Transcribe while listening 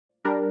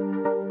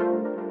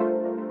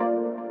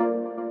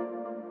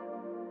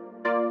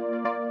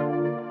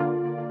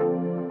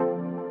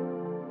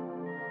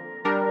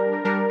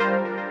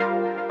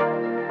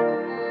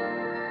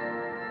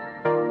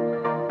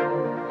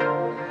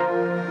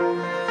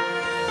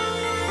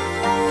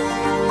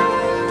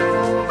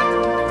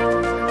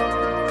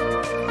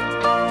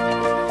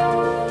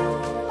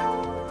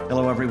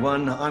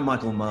I'm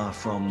Michael Marr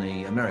from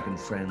the American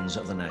Friends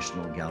of the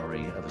National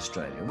Gallery of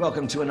Australia.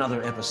 Welcome to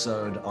another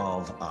episode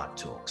of Art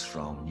Talks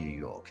from New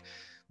York.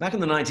 Back in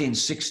the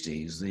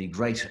 1960s, the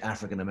great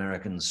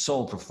African-American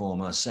soul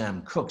performer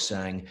Sam Cooke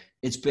sang,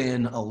 "It's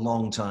been a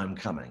long time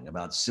coming,"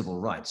 about civil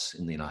rights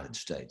in the United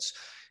States.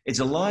 It's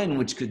a line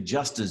which could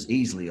just as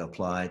easily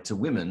apply to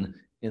women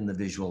in the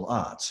visual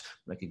arts.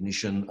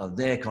 Recognition of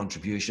their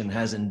contribution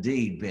has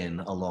indeed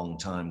been a long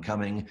time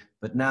coming,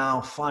 but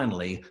now,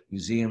 finally,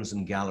 museums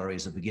and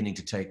galleries are beginning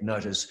to take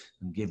notice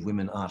and give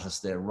women artists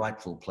their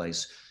rightful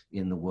place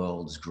in the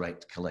world's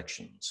great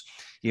collections.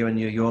 Here in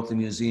New York, the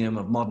Museum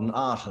of Modern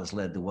Art has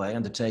led the way,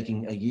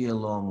 undertaking a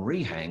year-long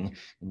rehang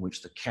in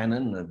which the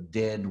canon of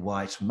dead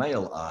white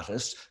male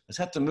artists has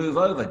had to move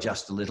over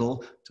just a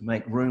little to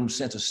make room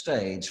center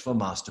stage for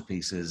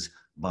masterpieces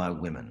by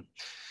women.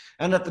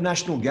 And at the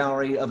National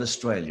Gallery of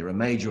Australia, a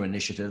major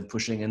initiative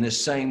pushing in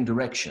this same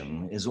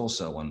direction is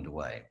also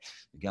underway.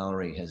 The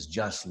gallery has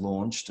just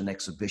launched an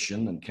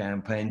exhibition and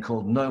campaign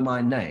called Know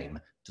My Name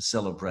to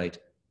celebrate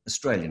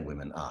Australian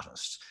women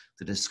artists.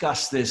 To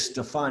discuss this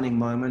defining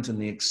moment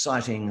and the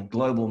exciting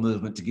global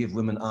movement to give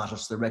women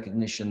artists the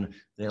recognition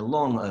they're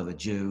long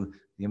overdue,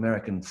 the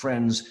American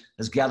Friends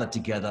has gathered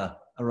together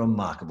a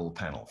remarkable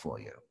panel for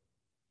you.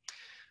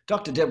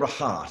 Dr. Deborah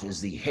Hart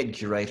is the head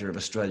curator of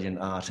Australian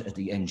art at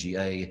the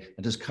NGA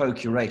and has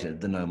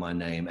co-curated the Know My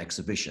Name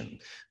exhibition.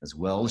 As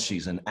well,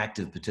 she's an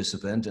active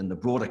participant in the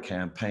broader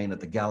campaign at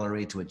the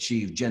gallery to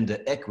achieve gender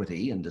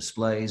equity in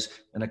displays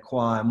and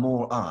acquire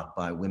more art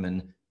by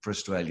women for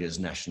Australia's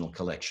national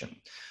collection.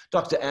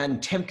 Dr. Anne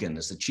Temkin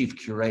is the chief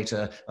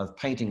curator of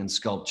painting and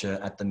sculpture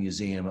at the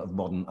Museum of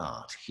Modern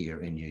Art here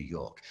in New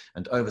York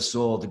and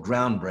oversaw the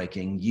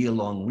groundbreaking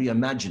year-long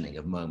reimagining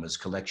of MoMA's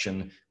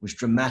collection, which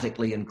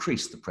dramatically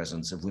increased the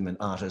presence of women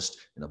artists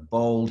in a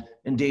bold,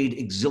 indeed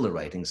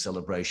exhilarating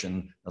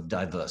celebration of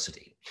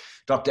diversity.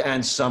 Dr.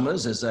 Anne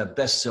Summers is a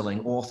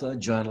best-selling author,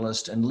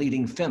 journalist, and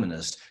leading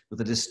feminist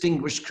with a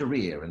distinguished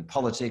career in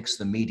politics,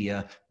 the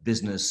media,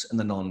 business, and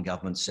the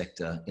non-government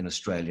sector in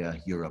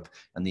Australia, Europe,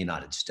 and the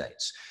United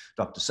States.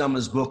 Dr.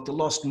 Summers' book, The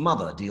Lost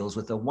Mother, deals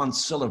with a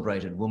once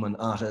celebrated woman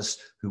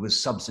artist who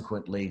was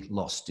subsequently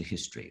lost to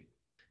history.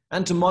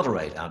 And to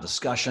moderate our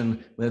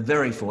discussion, we're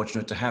very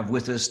fortunate to have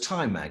with us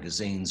Time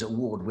Magazine's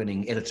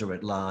award-winning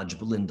editor-at-large,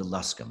 Belinda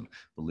Luscombe.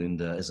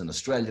 Belinda is an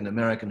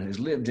Australian-American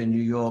who's lived in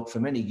New York for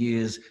many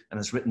years and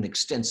has written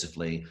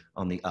extensively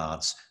on the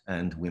arts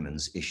and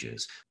women's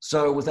issues.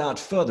 So without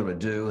further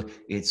ado,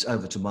 it's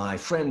over to my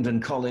friend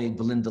and colleague,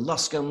 Belinda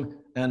Luscombe,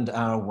 and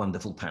our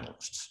wonderful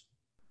panelists.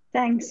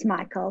 Thanks,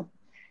 Michael.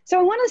 So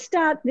I want to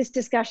start this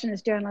discussion,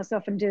 as journalists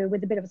often do,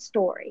 with a bit of a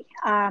story.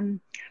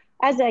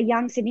 As a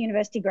young Sydney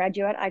University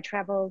graduate, I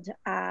travelled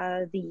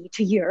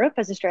to Europe,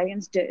 as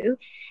Australians do,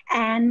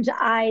 and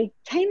I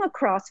came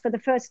across for the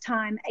first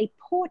time a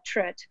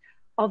portrait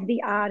of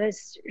the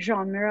artist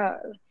Jean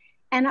Moreau.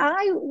 And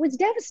I was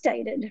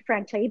devastated,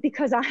 frankly,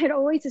 because I had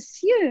always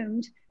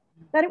assumed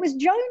that it was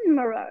Joan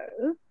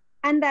Moreau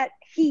and that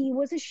he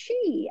was a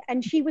she,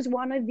 and she was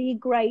one of the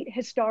great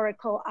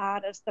historical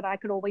artists that I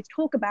could always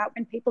talk about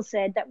when people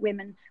said that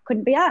women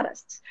couldn't be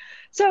artists.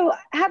 So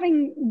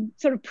having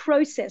sort of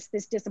processed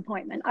this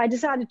disappointment, I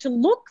decided to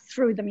look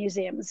through the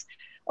museums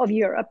of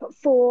Europe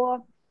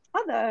for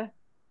other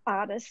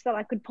artists that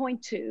I could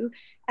point to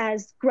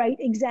as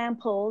great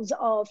examples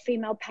of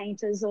female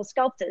painters or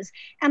sculptors.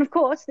 And of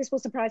course, this will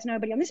surprise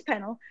nobody on this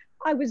panel,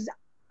 I was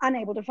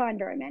unable to find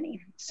very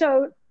many.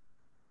 So,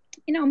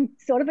 you know, I'm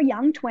sort of a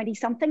young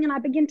 20-something, and I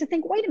begin to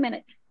think, wait a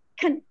minute,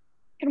 can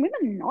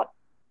women not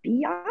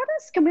be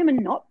artists? Can women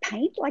not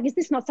paint? Like, is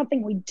this not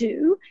something we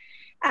do?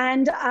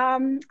 And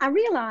I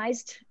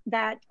realized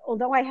that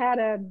although I had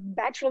a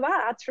Bachelor of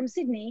Arts from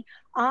Sydney,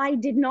 I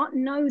did not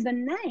know the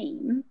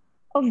name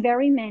of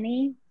very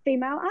many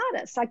female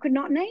artists. I could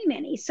not name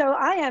any. So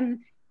I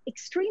am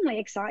extremely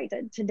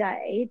excited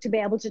today to be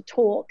able to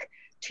talk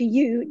to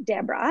you,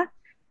 Deborah,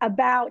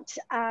 about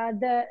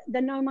the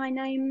Know My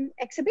Name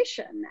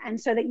exhibition, and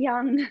so that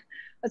young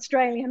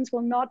Australians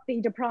will not be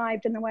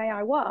deprived in the way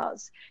I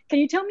was. Can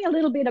you tell me a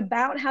little bit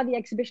about how the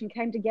exhibition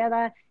came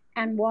together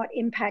and what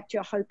impact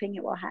you're hoping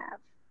it will have?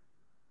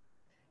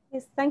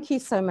 Yes, thank you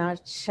so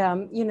much.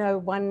 You know,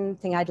 one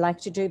thing I'd like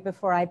to do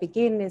before I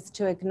begin is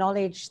to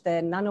acknowledge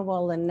the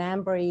Ngunnawal and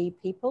Ngambri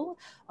people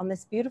on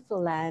this beautiful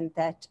land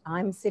that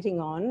I'm sitting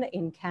on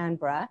in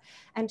Canberra,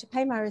 and to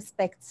pay my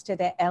respects to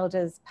their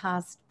elders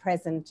past,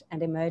 present,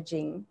 and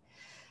emerging.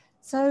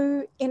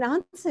 So in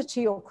answer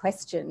to your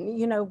question,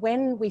 you know,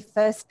 when we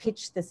first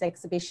pitched this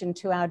exhibition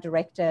to our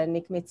director,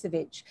 Nick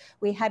Mitsevich,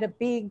 we had a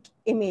big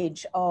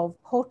image of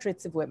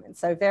portraits of women.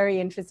 So very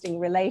interesting,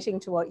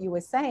 relating to what you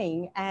were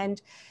saying. And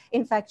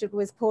in fact, it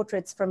was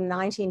portraits from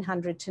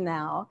 1900 to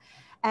now.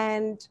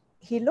 And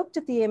he looked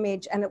at the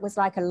image and it was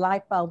like a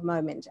light bulb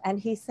moment. And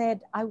he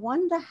said, I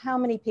wonder how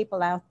many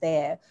people out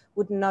there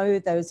would know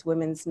those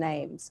women's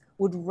names,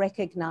 would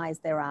recognize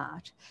their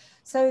art.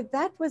 So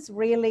that was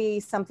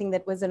really something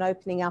that was an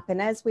opening up. And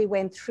as we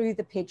went through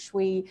the pitch,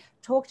 we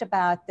talked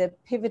about the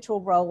pivotal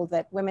role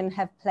that women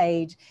have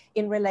played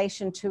in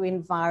relation to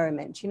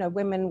environment. You know,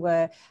 women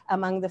were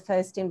among the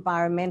first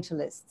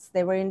environmentalists.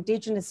 There were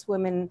Indigenous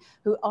women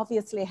who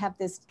obviously have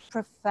this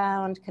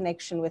profound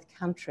connection with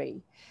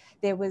country.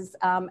 There was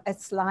a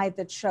slide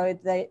that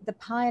showed the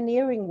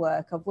pioneering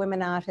work of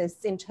women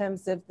artists in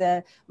terms of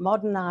the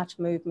modern art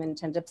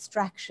movement and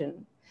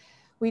abstraction.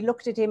 We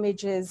looked at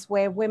images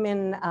where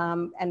women,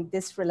 and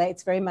this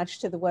relates very much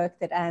to the work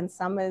that Anne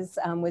Summers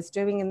was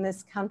doing in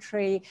this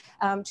country,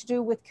 to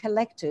do with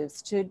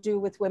collectives, to do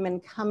with women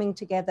coming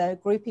together,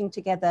 grouping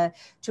together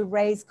to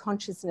raise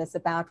consciousness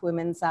about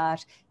women's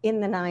art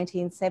in the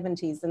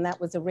 1970s. And that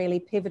was a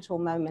really pivotal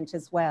moment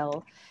as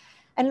well.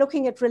 And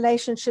looking at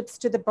relationships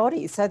to the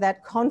body, so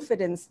that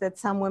confidence that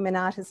some women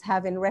artists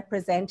have in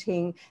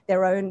representing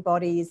their own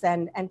bodies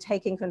and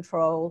taking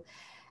control.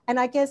 And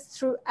I guess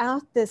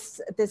throughout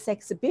this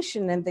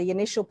exhibition and the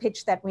initial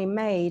pitch that we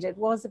made, it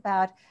was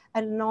about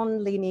a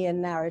non-linear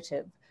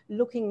narrative,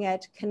 looking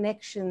at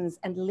connections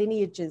and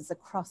lineages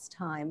across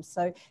time.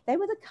 So they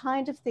were the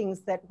kind of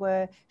things that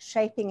were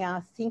shaping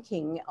our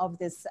thinking of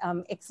this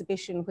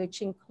exhibition,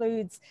 which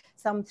includes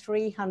some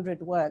 300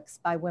 works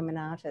by women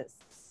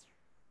artists.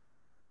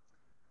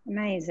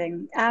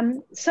 Amazing.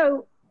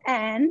 So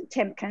Anne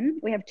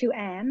Temkin, we have two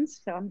Annes,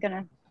 so I'm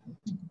gonna,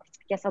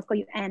 guess I'll call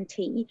you Anne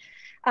T.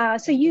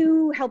 So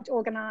you helped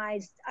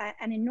organize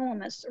an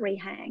enormous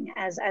rehang,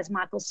 as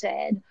Michael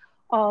said,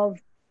 of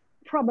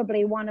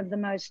probably one of the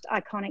most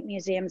iconic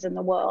museums in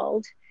the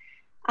world.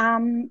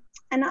 You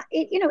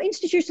know,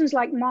 institutions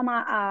like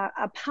MoMA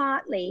are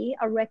partly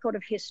a record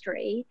of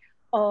history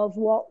of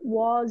what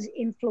was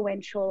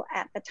influential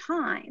at the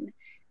time.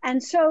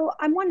 And so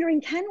I'm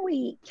wondering, can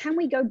we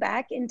go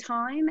back in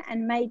time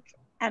and make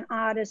an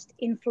artist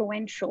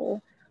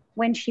influential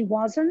when she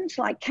wasn't?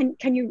 Like, can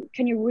you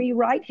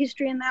rewrite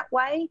history in that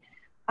way?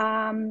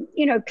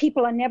 You know,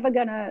 people are never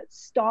going to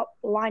stop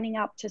lining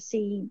up to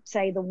see,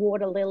 say, the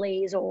water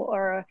lilies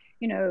or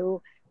you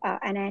know,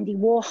 an Andy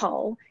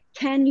Warhol.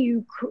 Can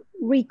you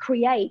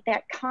recreate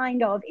that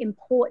kind of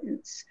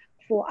importance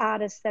for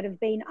artists that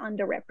have been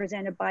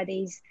underrepresented by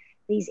these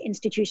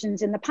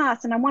institutions in the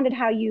past? And I wondered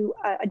how you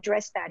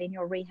addressed that in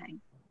your rehang.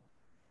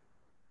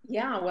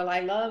 Yeah, well,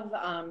 I love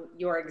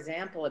your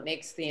example. It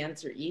makes the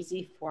answer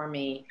easy for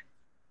me.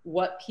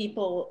 What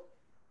people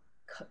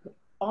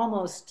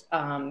almost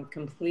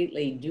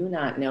completely do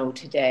not know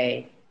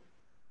today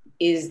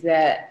is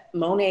that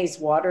Monet's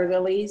water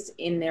lilies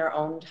in their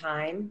own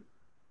time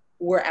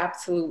were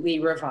absolutely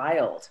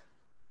reviled.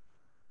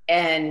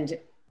 And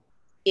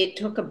it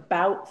took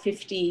about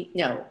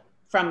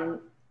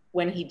from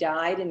when he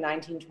died in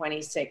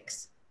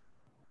 1926,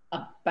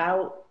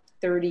 about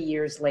 30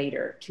 years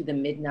later to the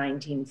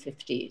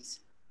mid-1950s,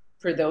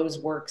 for those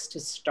works to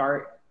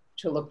start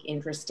to look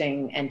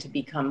interesting and to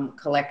become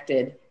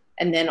collected,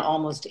 and then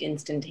almost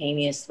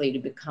instantaneously to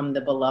become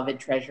the beloved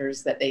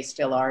treasures that they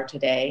still are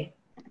today.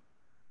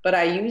 But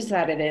I use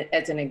that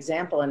as an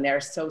example, and there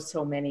are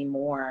so many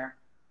more,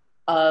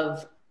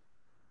 of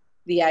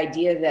the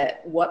idea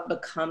that what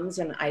becomes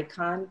an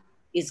icon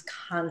is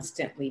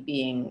constantly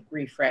being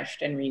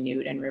refreshed and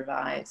renewed and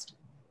revised.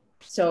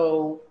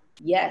 So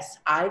yes,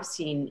 I've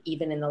seen,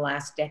 even in the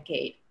last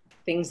decade,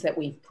 things that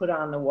we've put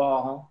on the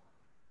wall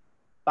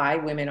by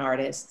women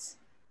artists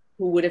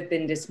who would have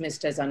been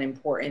dismissed as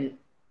unimportant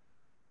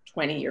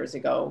 20 years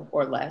ago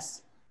or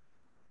less,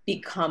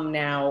 become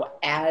now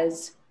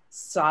as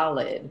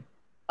solid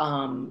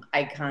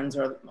icons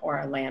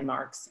or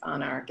landmarks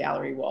on our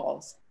gallery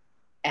walls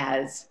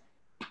as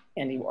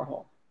Andy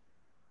Warhol.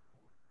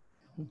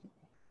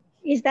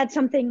 Is that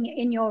something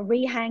in your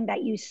rehang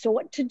that you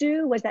sought to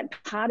do? Was that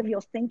part of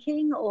your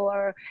thinking?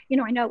 Or, you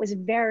know, I know it was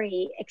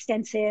very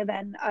extensive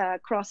and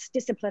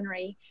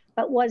cross-disciplinary,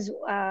 but was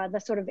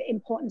the sort of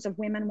importance of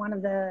women one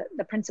of the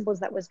principles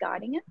that was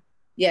guiding it?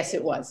 Yes,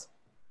 it was.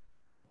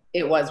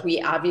 It was.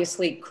 We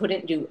obviously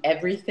couldn't do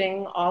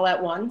everything all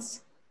at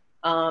once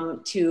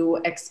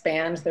to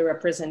expand the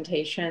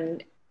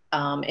representation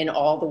in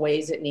all the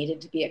ways it needed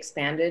to be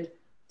expanded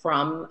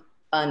from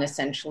an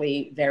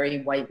essentially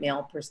very white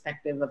male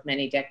perspective of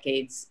many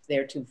decades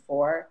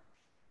theretofore.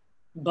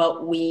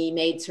 But we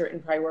made certain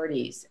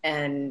priorities.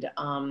 And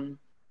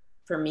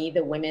for me,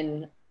 the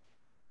women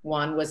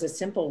one was a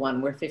simple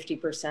one. We're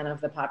 50%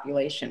 of the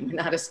population.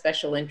 We're not a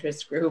special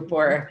interest group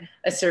or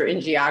a certain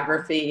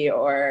geography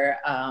or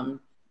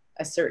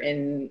a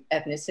certain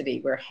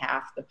ethnicity. We're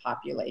half the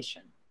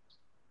population.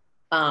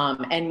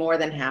 And more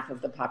than half of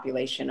the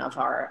population of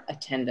our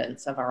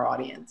attendance, of our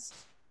audience.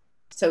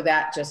 So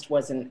that just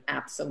was an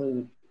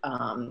absolute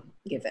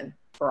given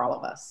for all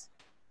of us.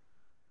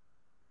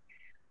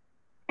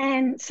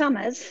 And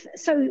Summers,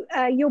 so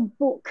your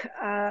book,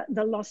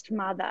 The Lost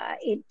Mother,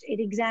 it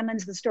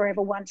examines the story of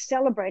a once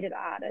celebrated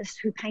artist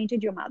who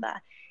painted your mother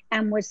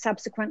and was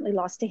subsequently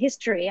lost to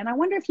history. And I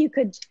wonder if you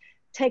could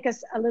take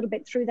us a little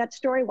bit through that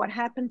story, what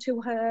happened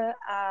to her,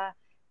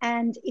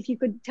 and if you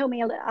could tell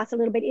us a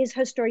little bit, is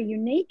her story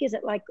unique? Is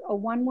it like a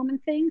one-woman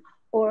thing,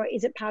 or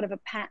is it part of a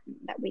pattern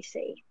that we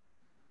see?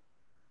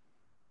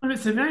 Well,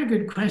 it's a very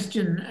good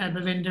question,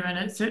 Belinda, and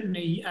it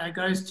certainly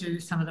goes to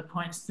some of the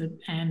points that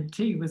Anne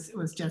T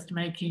was just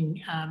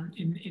making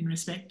in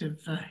respect of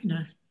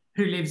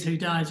who lives, who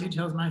dies, who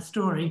tells my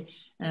story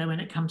when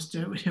it comes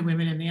to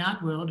women in the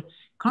art world.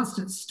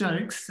 Constance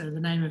Stokes, the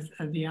name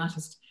of the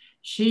artist,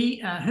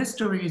 her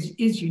story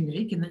is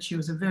unique in that she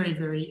was a very,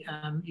 very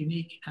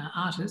unique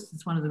artist.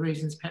 It's one of the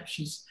reasons perhaps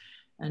she's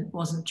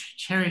wasn't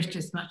cherished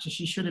as much as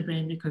she should have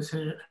been, because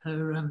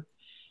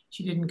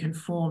she didn't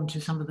conform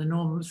to some of the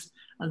norms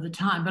of the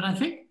time. But I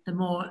think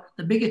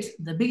the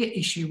bigger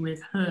issue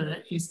with her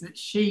is that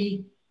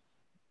she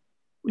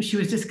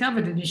was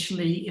discovered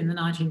initially in the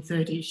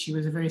 1930s. She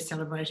was a very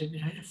celebrated,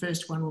 her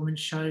first one-woman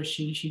show.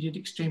 She did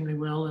extremely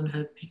well,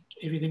 and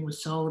everything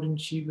was sold, and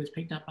she was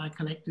picked up by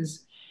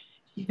collectors.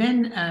 She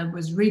then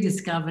was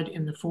rediscovered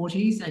in the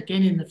 40s,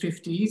 again in the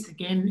 50s,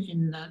 again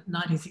in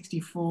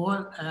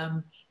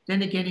 1964,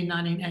 then again in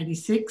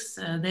 1986,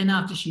 then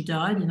after she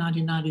died in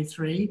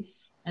 1993,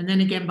 and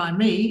then again by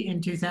me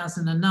in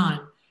 2009.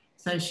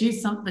 So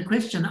the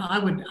question I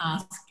would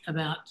ask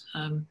about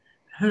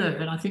her,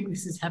 and I think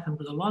this has happened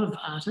with a lot of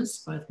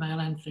artists, both male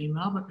and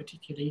female, but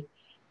particularly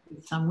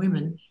with some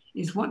women,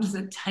 is what does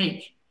it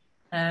take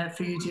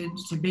for you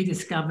to be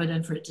discovered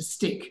and for it to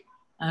stick?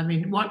 I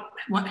mean,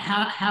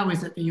 how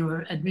is it that you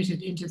were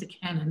admitted into the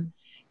canon?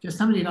 Just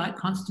somebody like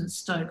Constance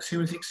Stokes, who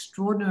was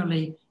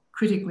extraordinarily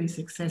critically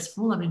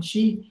successful. I mean,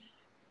 she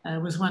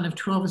was one of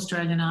 12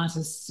 Australian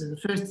artists, the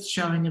first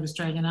showing of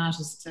Australian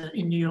artists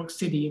in New York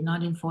City in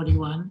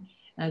 1941.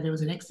 There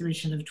was an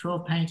exhibition of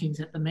 12 paintings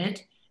at the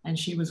Met, and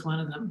she was one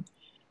of them.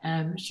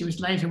 She was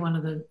later one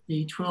of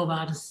the 12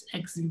 artists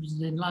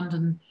exhibited in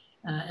London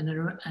in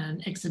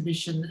an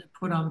exhibition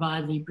put on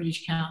by the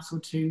British Council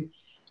to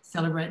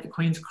celebrate the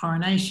Queen's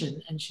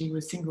coronation, and she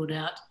was singled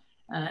out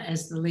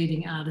as the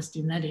leading artist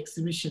in that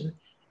exhibition.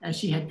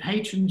 She had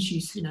patrons.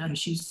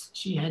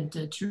 She had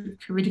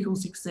critical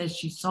success.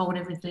 She sold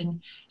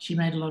everything. She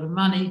made a lot of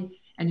money,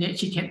 and yet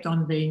she kept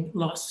on being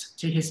lost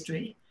to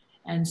history.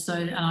 And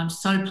I'm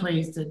so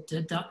pleased that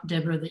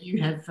Deborah, that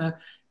you have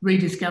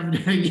rediscovered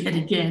her yet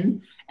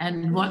again.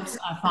 And what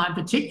I find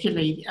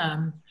particularly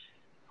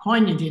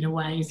poignant in a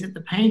way is that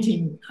the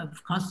painting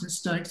of Constance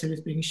Stokes that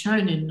is being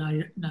shown in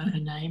Know Her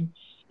Name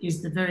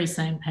is the very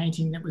same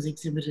painting that was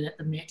exhibited at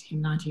the Met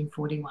in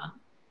 1941.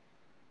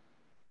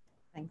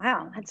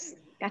 Wow,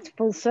 that's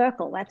full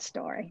circle, that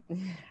story.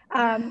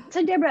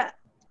 So Deborah,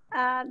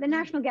 the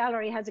National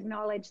Gallery has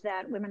acknowledged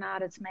that women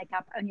artists make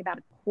up only about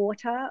a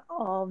quarter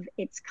of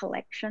its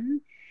collection.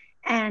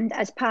 And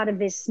as part of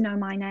this Know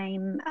My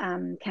Name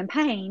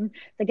campaign,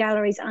 the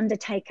gallery's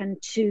undertaken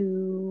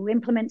to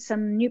implement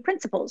some new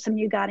principles, some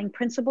new guiding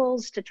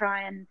principles to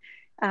try and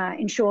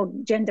ensure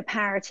gender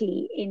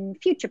parity in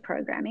future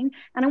programming.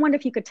 And I wonder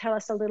if you could tell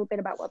us a little bit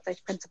about what those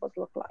principles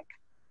look like.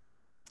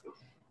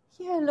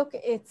 Yeah, look,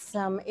 it's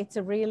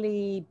a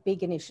really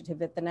big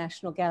initiative at the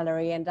National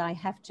Gallery, and I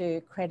have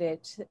to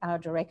credit our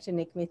director,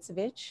 Nick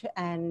Mitsevich,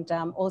 and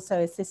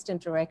also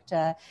Assistant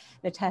Director,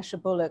 Natasha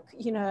Bullock.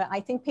 You know,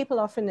 I think people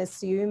often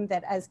assume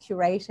that as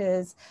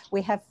curators,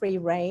 we have free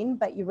reign,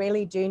 but you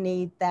really do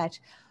need that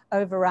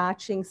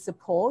overarching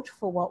support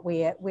for what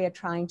we're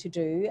trying to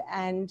do.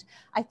 And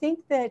I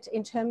think that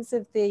in terms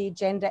of the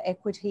gender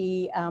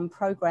equity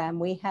program,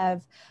 we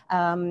have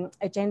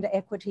a gender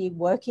equity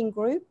working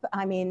group.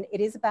 I mean, it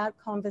is about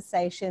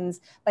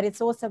conversations, but it's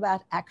also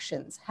about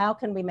actions. How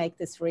can we make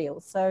this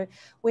real? So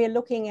we're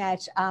looking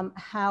at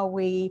how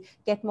we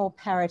get more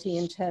parity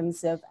in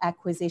terms of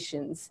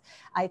acquisitions.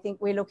 I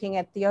think we're looking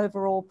at the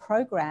overall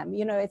program.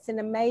 You know, it's an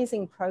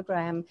amazing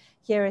program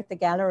here at the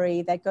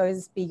gallery that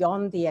goes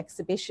beyond the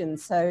exhibition.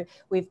 So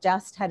we've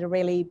just had a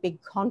really big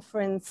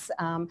conference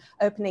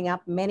opening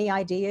up many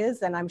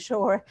ideas, and I'm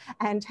sure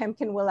Anne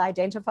Temkin will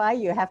identify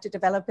you have to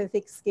develop a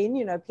thick skin.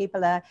 You know,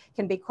 people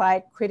can be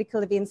quite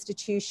critical of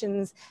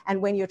institutions,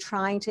 and when you're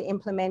trying to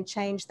implement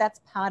change,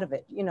 that's part of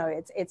it. You know,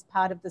 it's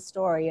part of the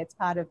story. It's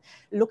part of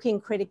looking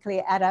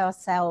critically at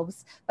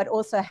ourselves, but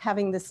also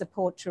having the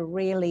support to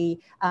really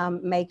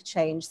make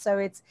change. So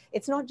it's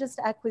not just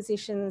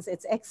acquisitions,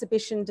 it's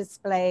exhibition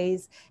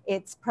displays,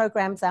 it's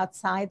programs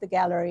outside the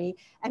gallery.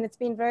 And it's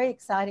been very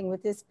exciting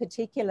with this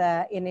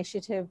particular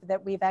initiative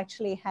that we've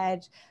actually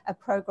had a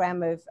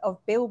program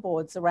of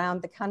billboards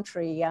around the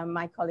country.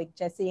 My colleague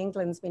Jessie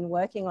England's been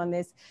working on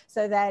this,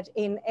 so that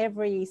in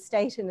every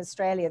state in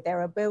Australia,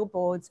 there are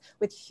billboards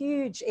with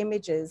huge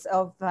images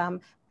of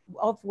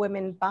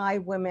women by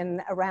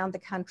women around the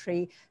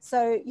country.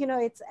 So, you know,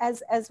 it's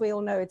as we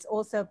all know, it's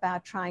also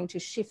about trying to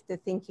shift the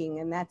thinking,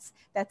 and that's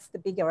the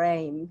bigger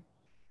aim.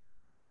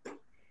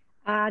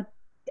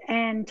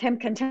 And Tim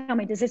can tell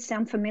me, does this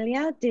sound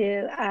familiar?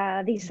 Do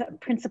these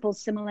principles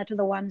similar to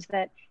the ones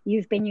that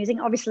you've been using?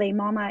 Obviously,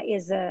 MoMA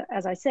is,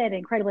 as I said, an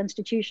incredible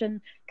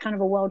institution, kind of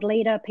a world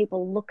leader.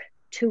 People look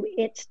to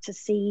it to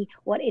see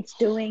what it's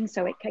doing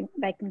so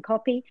they can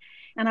copy.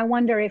 And I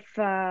wonder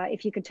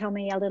if you could tell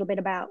me a little bit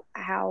about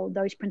how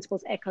those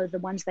principles echo the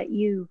ones that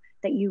you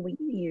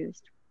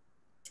used.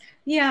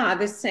 Yeah,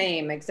 the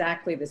same,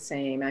 exactly the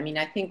same. I mean,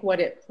 I think what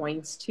it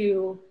points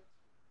to,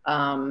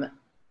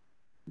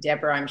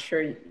 Deborah, I'm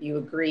sure you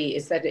agree,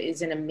 is that it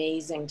is an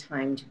amazing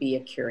time to be a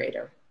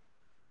curator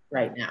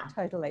right now.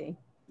 Totally,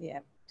 yeah.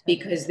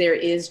 Because there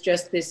is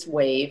just this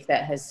wave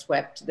that has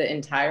swept the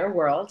entire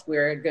world.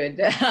 We're a good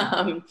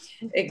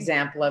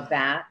example of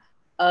that,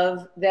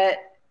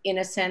 in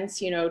a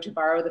sense, you know, to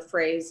borrow the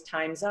phrase,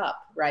 time's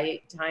up,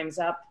 right? Time's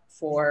up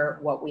for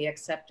what we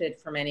accepted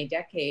for many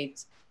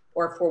decades,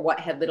 or for what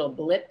had little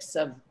blips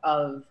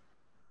of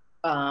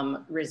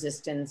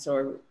resistance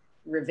or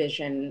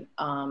revision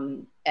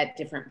at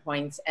different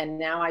points. And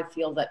now I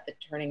feel that the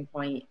turning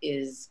point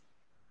is,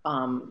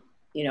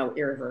 you know,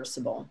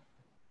 irreversible.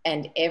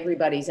 And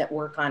everybody's at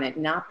work on it,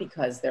 not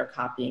because they're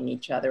copying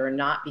each other, or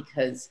not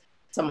because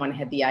someone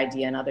had the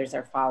idea and others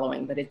are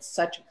following, but it's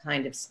such a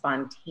kind of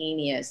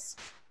spontaneous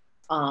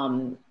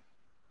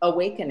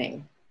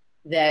awakening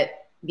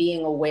that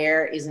being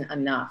aware isn't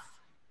enough.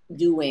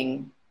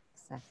 Doing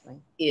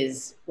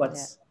is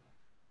what's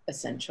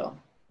essential.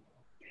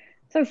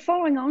 So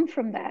following on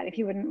from that, if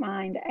you wouldn't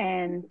mind,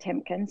 Anne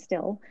Temkin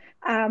still,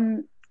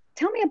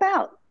 tell me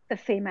about the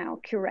female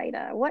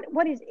curator.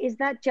 What is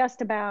that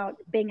just about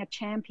being a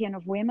champion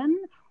of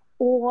women,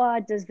 or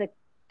does the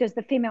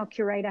female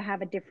curator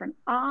have a different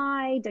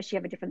eye? Does she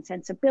have a different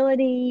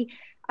sensibility?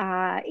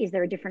 Is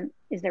there a different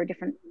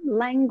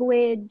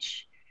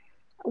language?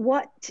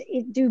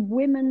 Do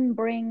women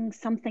bring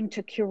something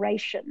to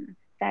curation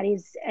that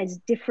is as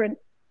different,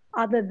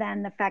 other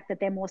than the fact that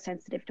they're more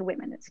sensitive to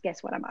women? It's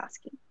guess what I'm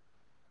asking.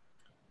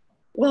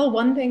 Well,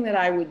 one thing that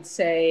I would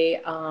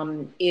say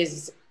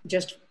is,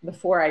 just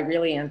before I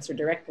really answer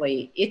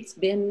directly, it's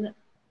been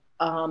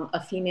a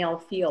female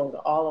field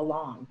all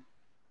along,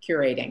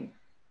 curating,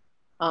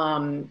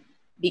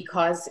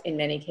 because in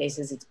many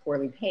cases it's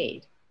poorly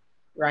paid,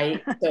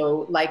 right?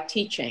 So like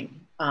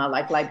teaching,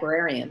 like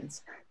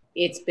librarians,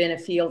 it's been a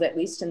field, at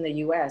least in the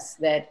US,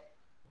 that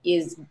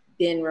is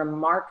been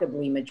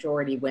remarkably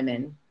majority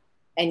women.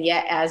 And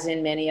yet, as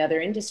in many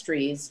other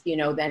industries, you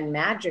know, then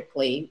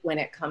magically, when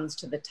it comes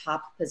to the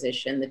top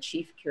position, the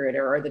chief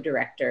curator or the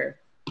director,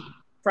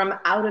 from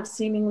out of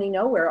seemingly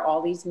nowhere,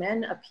 all these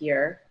men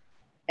appear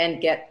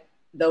and get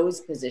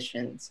those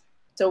positions.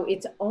 So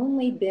it's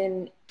only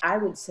been, I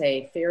would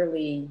say,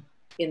 fairly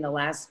in the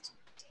last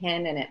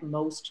 10 and at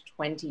most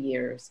 20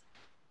 years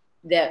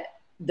that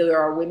there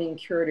are women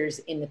curators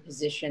in the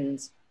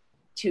positions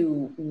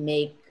to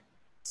make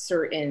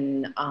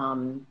certain,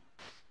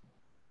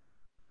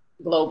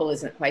 global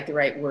isn't quite the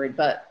right word,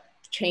 but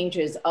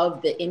changes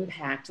of the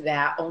impact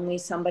that only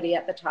somebody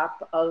at the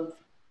top of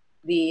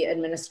the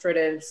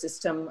administrative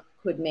system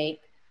could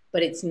make.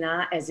 But it's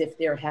not as if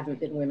there haven't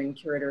been women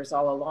curators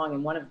all along.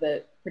 And one of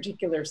the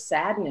particular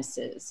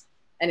sadnesses,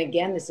 and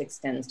again, this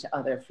extends to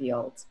other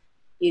fields,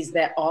 is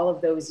that all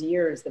of those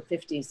years, the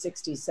 50s,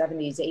 60s,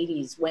 70s,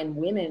 80s, when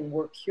women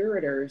were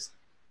curators,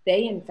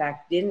 they in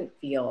fact didn't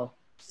feel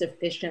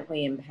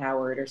sufficiently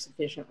empowered or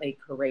sufficiently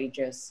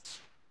courageous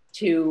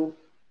to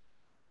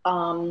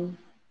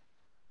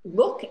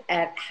look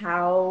at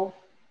how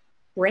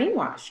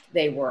brainwashed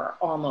they were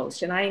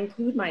almost. And I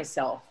include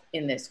myself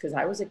in this because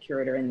I was a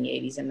curator in the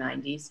 80s and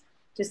 90s,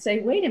 to say,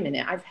 wait a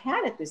minute, I've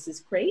had it, this is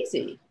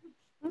crazy.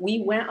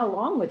 We went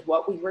along with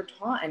what we were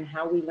taught and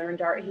how we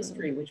learned art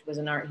history, which was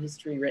an art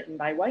history written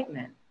by white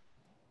men.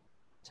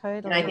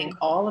 Totally. And I think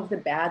all of the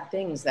bad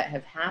things that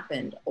have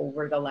happened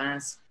over the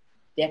last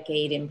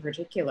decade in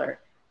particular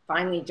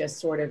finally just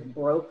sort of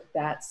broke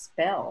that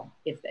spell,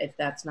 if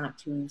that's not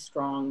too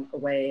strong a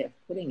way of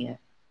putting it.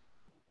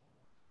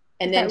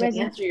 And then to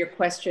answer your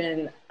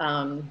question,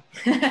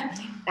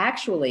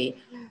 actually,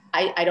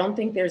 I don't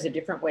think there's a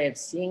different way of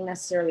seeing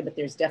necessarily, but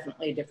there's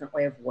definitely a different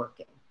way of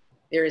working.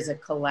 There is a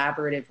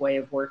collaborative way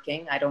of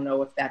working. I don't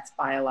know if that's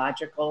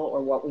biological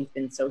or what we've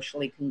been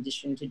socially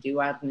conditioned to do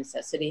out of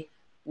necessity.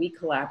 We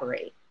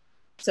collaborate.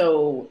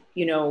 So,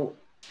 you know,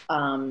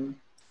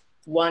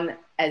 one,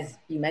 as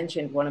you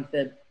mentioned, one of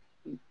the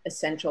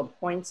essential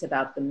points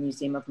about the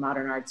Museum of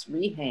Modern Art's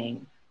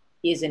rehang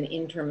is an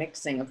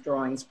intermixing of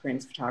drawings,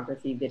 prints,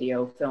 photography,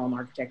 video, film,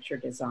 architecture,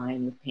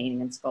 design with painting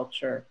and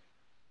sculpture.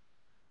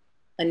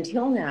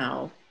 Until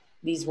now,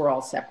 these were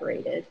all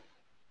separated,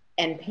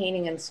 and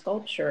painting and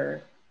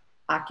sculpture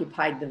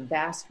occupied the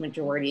vast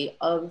majority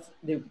of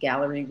the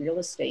gallery real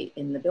estate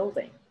in the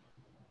building.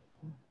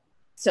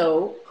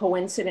 So,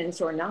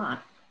 coincidence or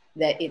not,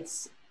 that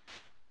it's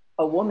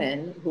a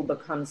woman who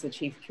becomes the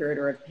chief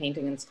curator of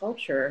painting and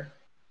sculpture,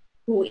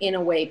 who in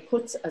a way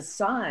puts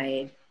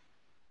aside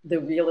the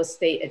real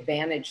estate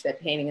advantage that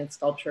painting and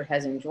sculpture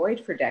has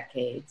enjoyed for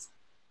decades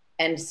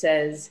and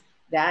says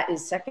that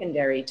is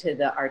secondary to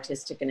the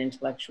artistic and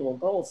intellectual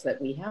goals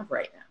that we have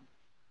right now.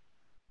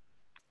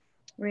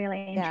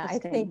 Really interesting. Yeah, I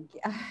think,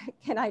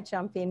 can I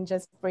jump in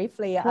just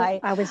briefly? Well,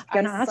 I was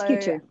going to ask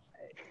you to.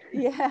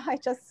 Yeah, I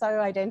just so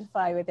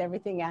identify with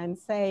everything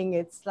Anne's saying.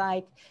 It's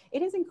like,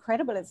 it is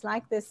incredible. It's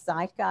like this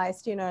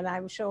zeitgeist, you know, and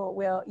I'm sure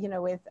we'll, you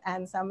know, with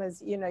Anne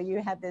Summers, you know,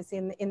 you had this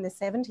in the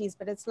 70s,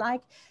 but it's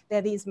like there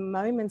are these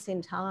moments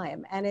in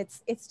time, and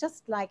it's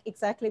just like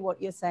exactly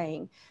what you're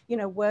saying, you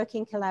know,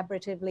 working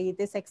collaboratively.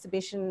 This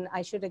exhibition,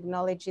 I should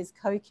acknowledge, is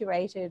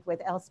co-curated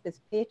with Elspeth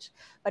Pitch,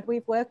 but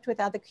we've worked with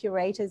other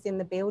curators in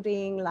the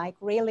building. Like,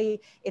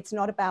 really, it's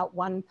not about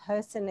one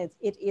person,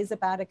 it is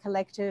about a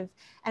collective,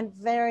 and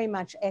very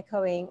much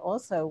echoing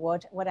also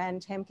what Anne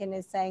Temkin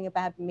is saying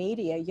about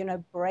media, you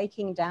know,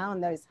 breaking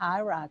down those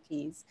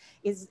hierarchies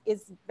is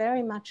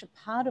very much a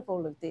part of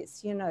all of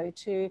this, you know,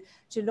 to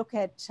look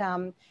at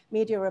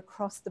media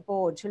across the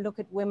board, to look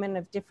at women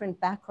of different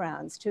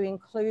backgrounds, to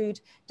include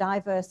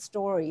diverse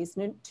stories,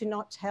 to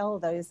not tell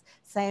those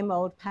same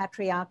old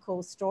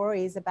patriarchal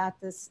stories about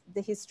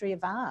the history of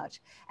art.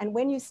 And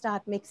when you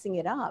start mixing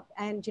it up,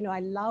 and, you know, I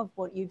love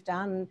what you've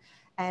done,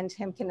 and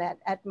Temkin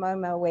at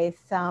MoMA with,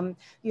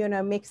 you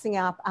know, mixing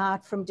up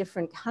art from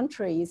different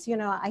countries, you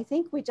know, I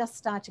think we just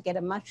start to get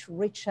a much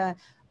richer,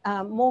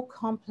 more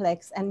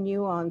complex and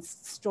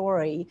nuanced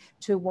story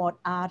to what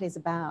art is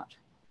about.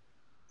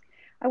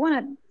 I want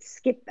to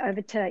skip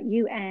over to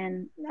you,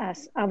 Anne,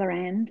 other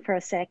Anne, for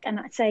a sec, and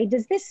I'd say,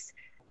 does this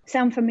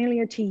sound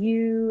familiar to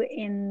you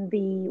in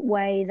the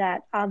way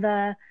that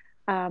other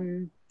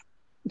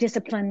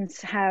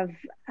disciplines have,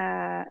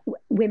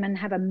 women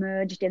have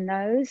emerged in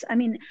those? I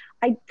mean,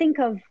 I think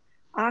of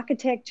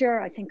architecture,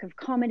 I think of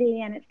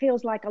comedy, and it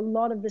feels like a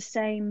lot of the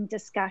same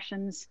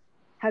discussions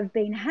have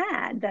been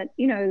had, that,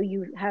 you know,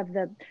 you have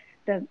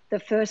the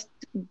first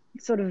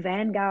sort of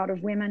vanguard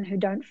of women who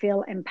don't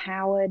feel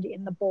empowered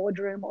in the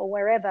boardroom or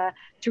wherever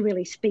to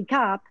really speak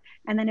up.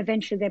 And then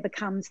eventually there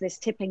becomes this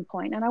tipping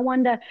point. And I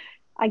wonder,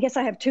 I guess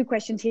I have two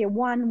questions here.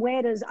 One,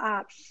 where does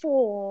art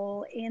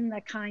fall in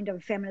the kind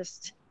of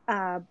feminist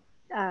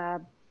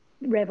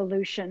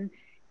revolution?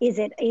 Is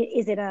it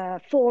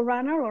a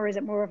forerunner, or is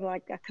it more of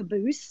like a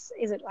caboose?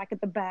 Is it like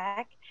at the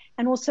back?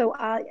 And also,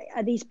 are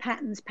these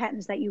patterns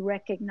that you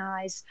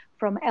recognize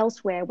from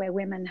elsewhere, where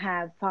women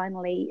have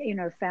finally, you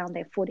know, found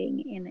their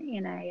footing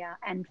in a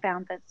and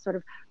found that sort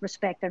of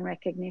respect and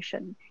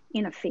recognition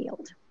in a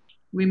field?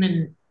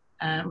 Women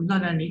were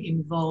not only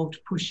involved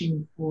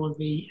pushing for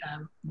the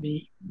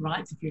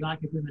rights, if you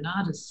like, of women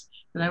artists,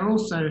 but they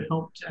also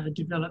helped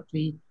develop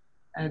the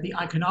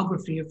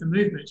iconography of the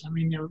movement. I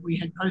mean, we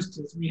had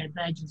posters, we had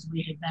badges,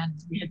 we had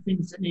banners, we had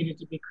things that needed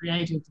to be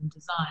created and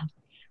designed.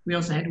 We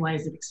also had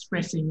ways of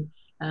expressing,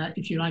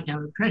 if you like,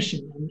 our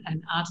oppression,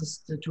 and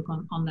artists took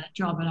on that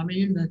job. And I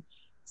mean, in the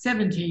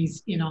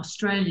 70s in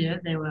Australia,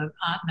 there were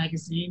art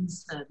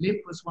magazines, Lip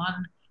was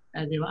one,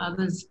 there were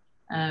others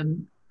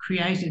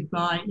created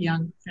by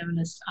young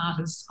feminist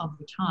artists of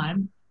the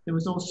time. There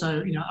was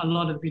also, you know, a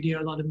lot of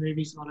video, a lot of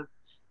movies, a lot of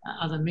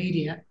other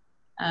media.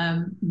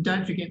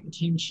 Don't forget the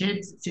Tin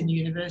Sheds at Sydney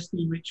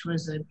University, which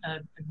was a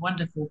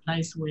wonderful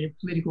place where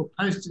political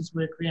posters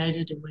were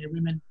created and where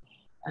women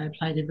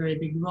played a very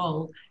big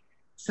role.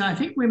 So I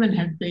think women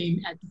have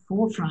been at the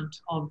forefront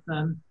of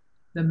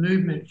the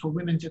movement for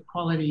women's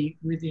equality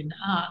within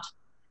art.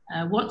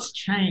 What's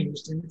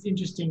changed, and it's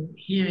interesting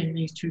hearing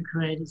these two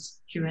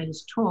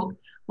curators talk,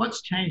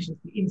 what's changed is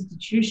the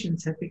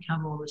institutions have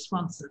become more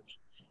responsive.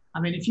 I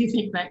mean, if you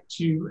think back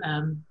to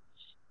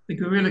the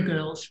Guerrilla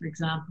Girls, for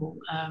example,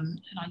 and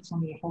I just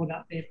wanted to hold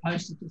up their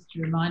poster just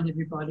to remind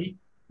everybody,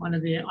 one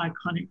of their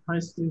iconic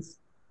posters,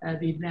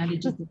 the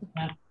advantages of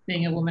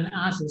being a woman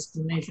artist,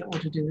 and these are all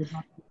to do with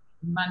not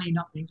money,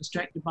 not being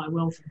distracted by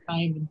wealth and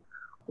fame and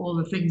all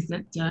the things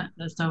that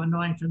are so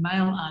annoying for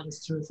male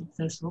artists who are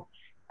successful.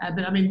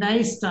 But I mean,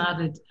 they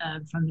started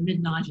from the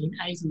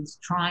mid-1980s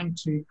trying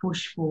to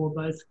push for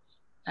both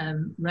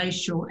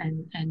racial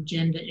and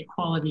gender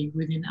equality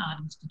within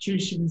art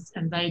institutions,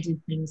 and they did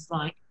things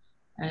like,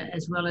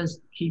 as well as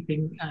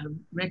keeping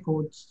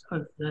records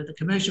of the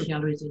commercial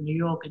galleries in New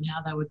York and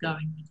how they were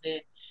going with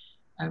their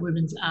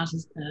women's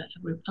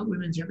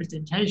women's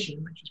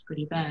representation, which was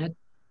pretty bad.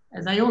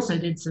 They also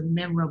did some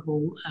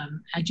memorable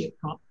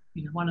agitprop.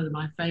 You know, one of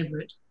my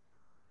favourite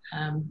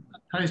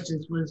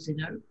posters was, you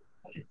know,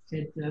 it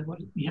said,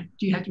 do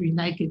you have to be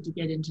naked to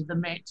get into the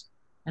Met?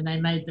 And they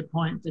made the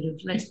point that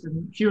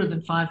if fewer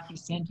than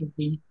 5% of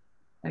the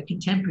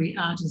contemporary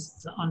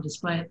artists on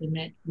display at the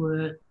Met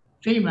were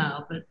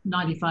female, but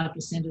 95%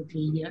 of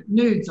the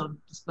nudes on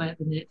display at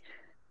the Met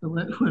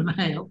were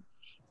male.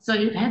 So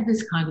you had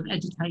this kind of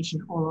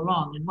agitation all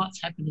along, and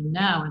what's happening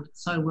now, and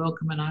it's so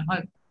welcome, and I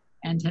hope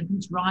Anne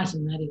Temkin's right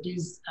in that it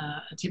is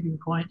a tipping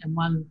point, and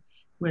one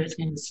where it's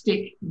going to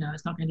stick. You know,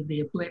 it's not going to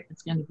be a blip,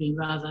 it's going to be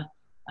rather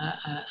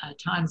a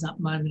time's up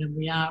moment, and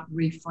we are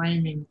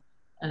reframing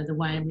the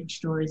way in which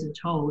stories are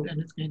told,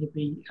 and it's going to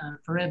be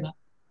forever.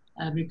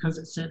 Because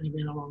it's certainly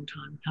been a long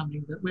time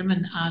coming. But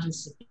women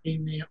artists have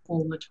been there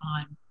all the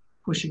time,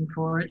 pushing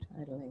for it,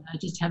 Totally.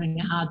 Just having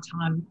a hard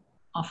time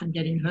often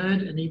getting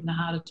heard, and even a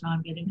harder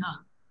time getting hung.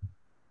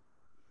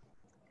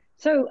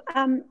 So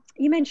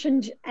you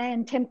mentioned,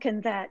 Anne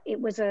Temkin, that it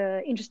was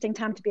an interesting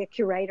time to be a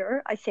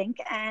curator, I think,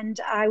 and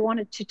I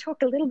wanted to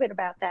talk a little bit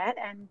about that.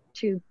 And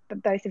to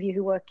both of you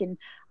who work in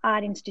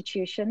art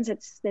institutions,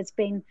 there's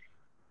been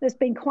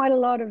quite a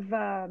lot of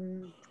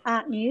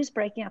art news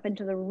breaking up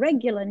into the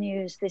regular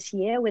news this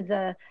year with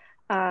the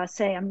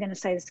I'm going to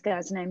say this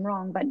guy's name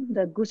wrong, but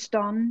the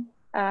Guston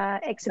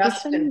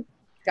exhibition.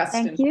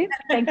 Guston.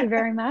 Thank you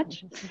very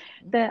much.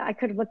 I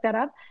could have looked that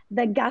up.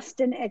 The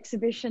Guston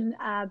exhibition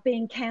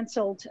being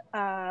cancelled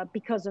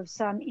because of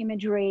some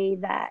imagery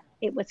that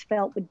it was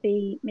felt would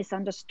be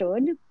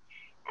misunderstood.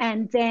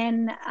 And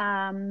then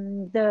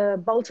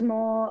the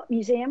Baltimore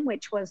Museum,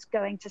 which was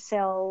going to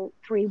sell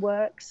 3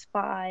 works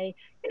by,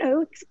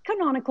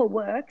 canonical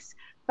works,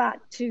 but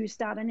to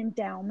start an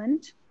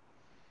endowment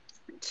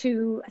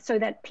so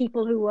that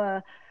people who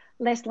were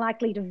less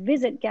likely to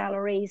visit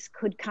galleries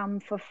could come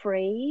for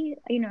free,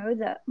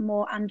 the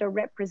more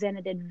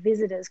underrepresented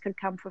visitors could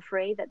come for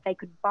free, that they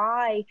could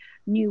buy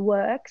new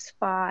works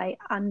by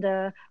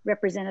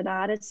underrepresented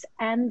artists,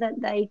 and that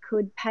they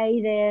could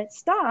pay their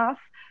staff,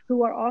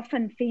 who are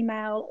often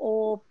female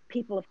or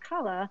people of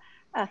color,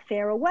 a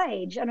fairer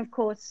wage. And of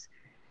course,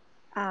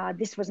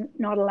 this was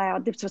not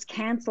allowed. This was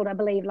canceled, I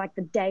believe, like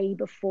the day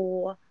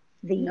before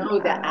the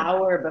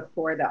hour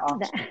before the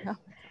auction.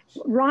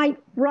 Right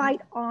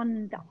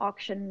on the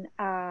auction,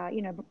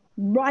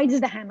 right as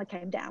the hammer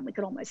came down, we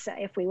could almost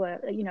say, if we were,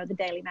 the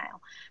Daily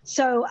Mail.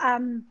 So,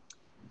 and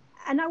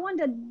I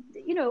wondered,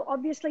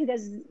 obviously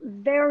there's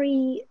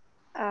very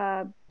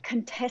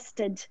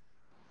contested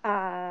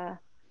time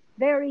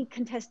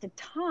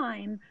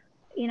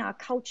in our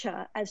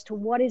culture as to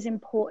what is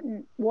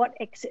important, what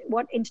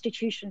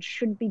institutions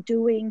should be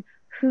doing,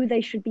 who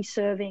they should be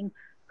serving,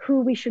 who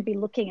we should be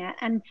looking at.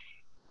 And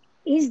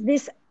does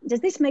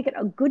this make it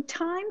a good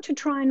time to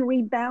try and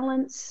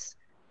rebalance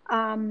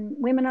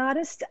women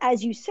artists?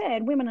 As you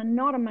said, women are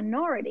not a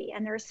minority,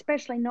 and they're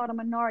especially not a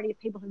minority of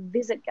people who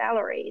visit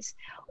galleries.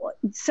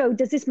 So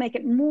does this make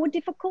it more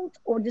difficult,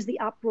 or does the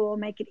uproar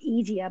make it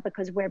easier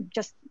because we're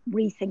just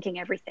rethinking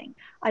everything?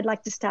 I'd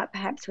like to start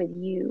perhaps with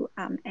you,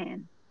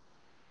 Anne.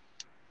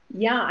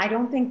 Yeah, I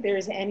don't think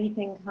there's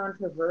anything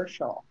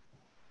controversial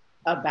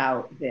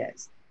about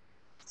this.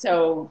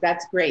 So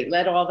that's great.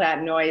 Let all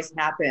that noise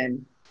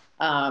happen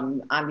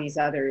on these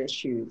other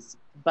issues.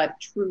 But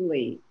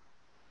truly,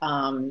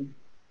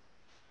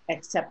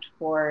 except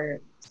for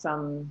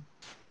some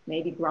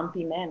maybe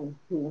grumpy men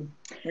who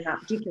we're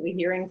not particularly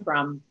hearing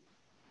from,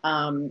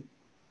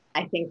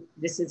 I think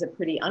this is a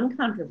pretty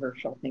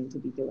uncontroversial thing to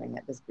be doing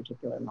at this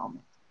particular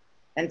moment.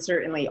 And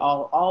certainly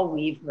all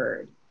we've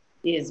heard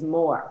is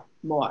more.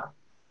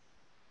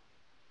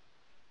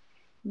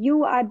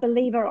 You, I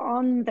believe, are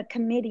on the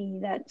committee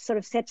that sort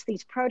of sets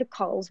these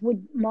protocols.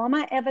 Would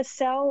MoMA ever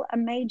sell a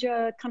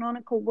major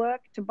canonical work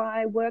to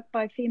buy work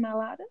by female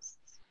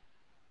artists?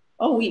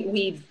 Oh,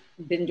 we've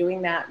been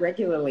doing that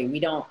regularly. We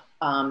don't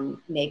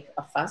make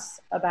a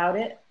fuss about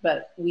it,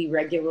 but we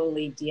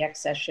regularly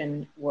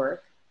deaccession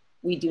work.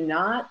 We do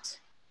not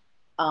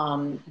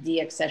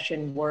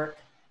deaccession work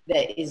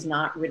that is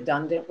not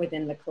redundant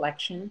within the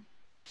collection.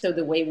 So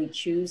the way we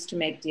choose to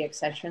make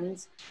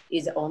deaccessions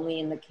is only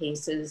in the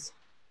cases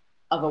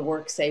of a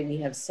work, say we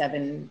have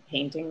 7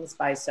 paintings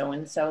by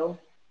so-and-so,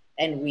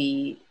 and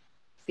we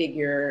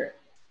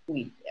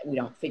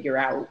don't figure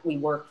out, we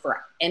work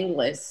for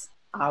endless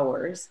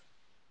hours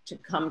to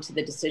come to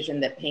the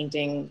decision that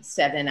painting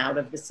 7 out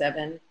of the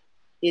 7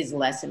 is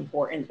less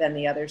important than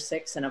the other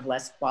 6 and of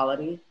less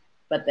quality,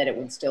 but that it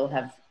would still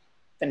have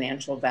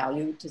financial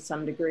value to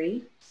some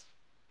degree.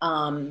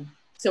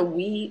 So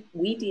we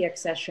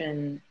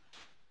deaccession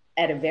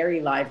at a very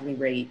lively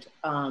rate.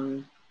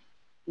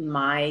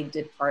 My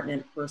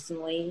department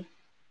personally,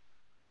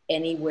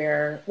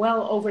 anywhere,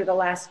 well, over the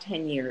last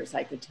 10 years,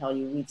 I could tell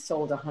you, we've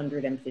sold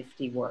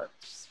 150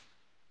 works.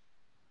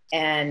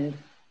 And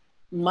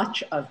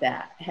much of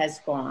that has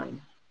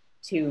gone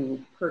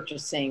to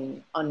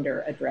purchasing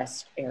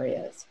under-addressed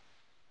areas.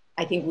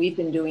 I think we've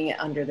been doing it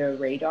under the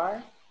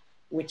radar,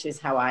 which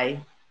is how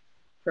I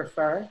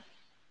prefer.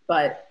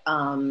 But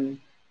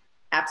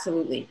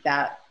absolutely,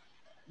 that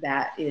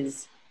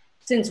is,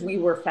 since we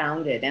were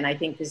founded, and I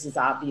think this is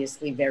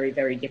obviously very,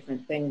 very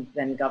different thing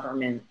than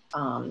government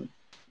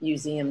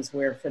museums,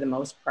 where for the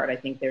most part, I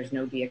think there's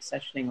no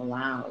deaccessioning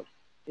allowed.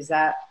 Is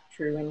that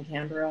true in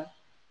Canberra?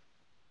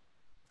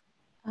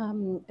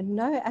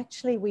 No,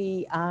 actually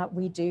we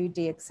do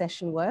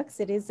deaccession works.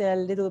 It is a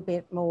little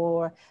bit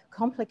more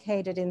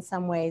complicated in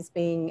some ways,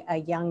 being a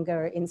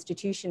younger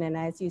institution, and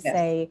as you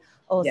say,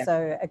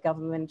 also a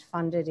government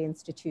funded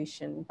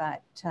institution.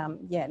 But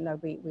yeah, no,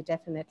 we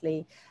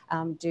definitely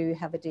do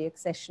have a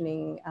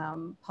deaccessioning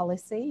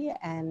policy,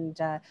 and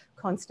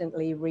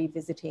constantly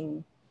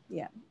revisiting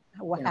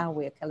how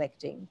we're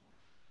collecting.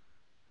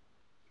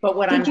 But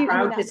what I'm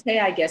proud to say,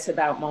 I guess,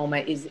 about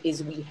MoMA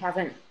is we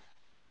haven't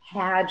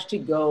had to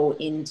go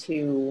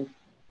into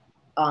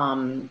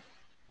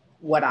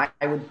what I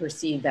would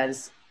perceive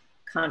as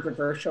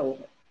controversial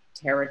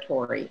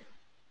territory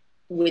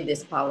with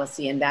this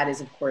policy. And that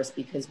is, of course,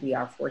 because we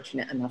are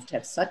fortunate enough to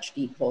have such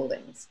deep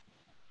holdings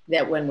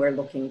that when we're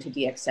looking to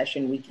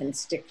deaccession, we can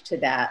stick to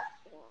that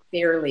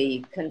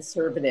fairly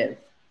conservative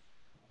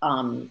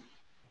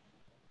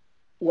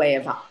way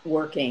of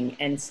working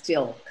and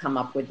still come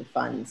up with the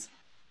funds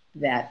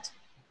that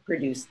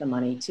produce the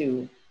money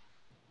to,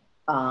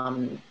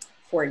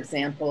 for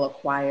example,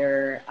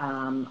 acquire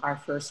our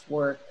first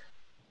work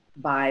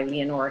by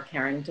Leonora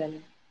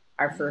Carrington,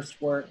 our first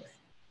work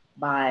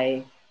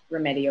by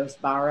Remedios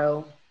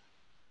Varo,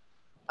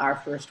 our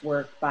first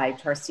work by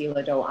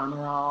Tarsila do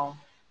Amaral,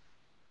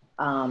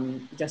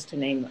 just to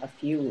name a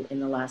few in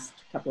the last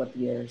couple of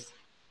years.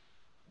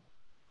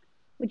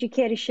 Would you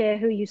care to share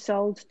who you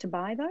sold to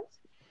buy those?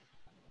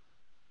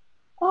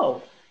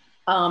 Oh,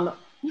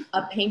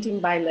 a painting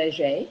by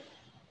Leger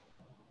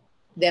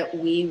that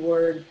we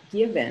were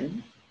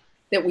given,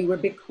 that we were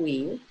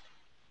bequeathed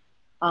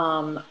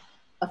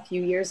a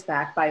few years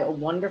back by a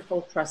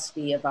wonderful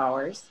trustee of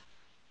ours.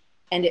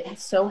 And it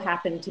so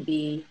happened to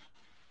be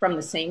from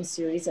the same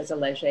series as a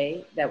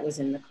Leger that was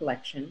in the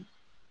collection.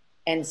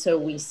 And so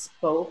we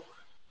spoke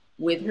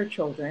with her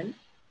children,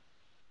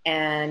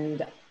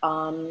 and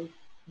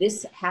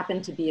this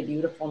happened to be a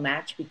beautiful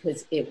match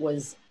because it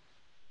was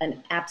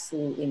an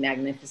absolutely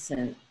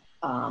magnificent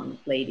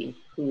lady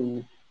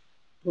who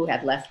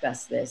had left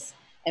us this.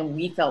 And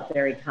we felt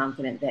very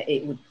confident that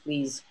it would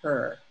please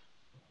her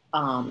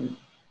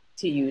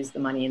to use the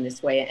money in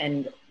this way.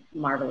 And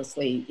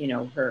marvelously, you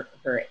know, her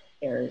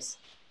heirs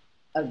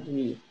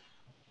agreed.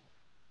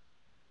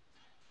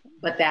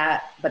 But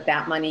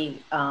that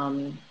money,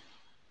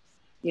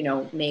 you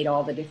know, made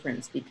all the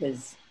difference,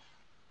 because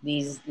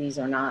these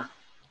are not,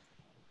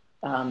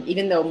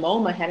 even though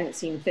MoMA hadn't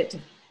seen fit to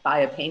buy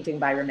a painting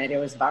by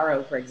Remedios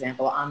Varo, for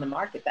example, on the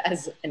market, that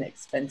is an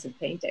expensive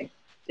painting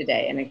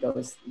today, and it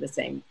goes the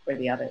same for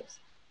the others.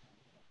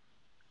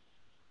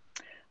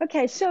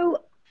 Okay,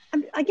 so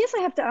I guess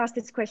I have to ask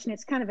this question.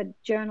 It's kind of a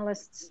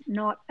journalist's,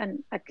 not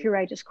a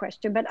curator's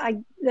question, but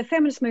the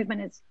feminist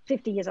movement is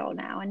 50 years old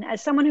now. And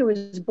as someone who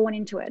was born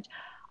into it,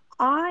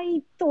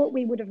 I thought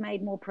we would have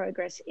made more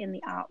progress in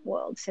the art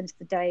world since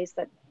the days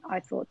that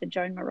I thought that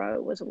Joan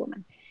Moreau was a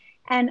woman.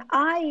 And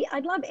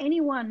I'd love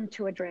anyone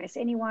to address,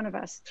 any one of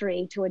us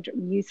three,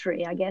 you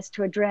three, I guess,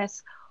 to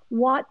address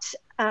what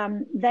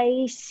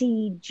they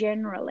see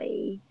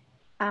generally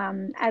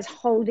as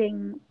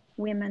holding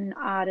women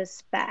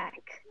artists back.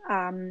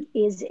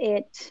 Is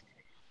it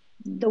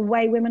the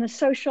way women are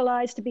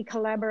socialized to be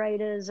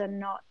collaborators and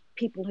not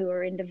people who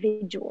are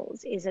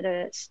individuals? Is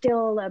it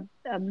still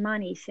a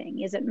money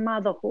thing? Is it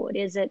motherhood?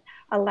 Is it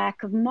a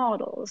lack of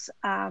models?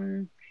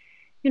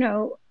 You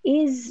know,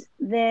 is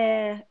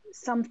there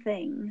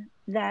something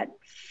that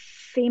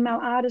female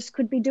artists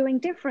could be doing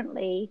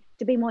differently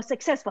to be more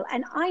successful?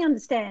 And I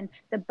understand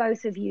that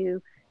both of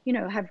you, you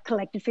know, have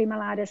collected female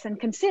artists and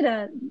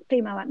consider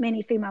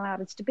many female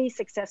artists to be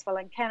successful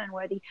and canon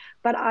worthy.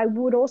 But I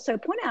would also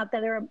point out that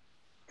there are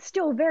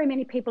still very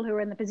many people who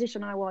are in the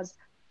position I was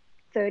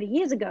 30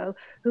 years ago,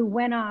 who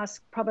when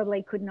asked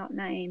probably could not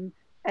name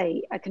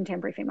a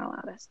contemporary female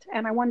artist.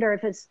 And I wonder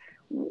if it's,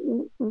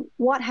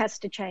 what has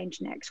to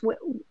change next?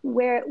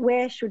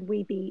 Where should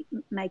we be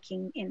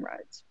making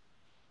inroads?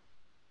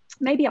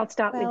 Maybe I'll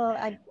start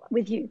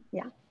with you.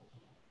 Yeah.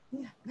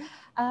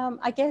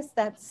 I guess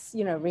that's,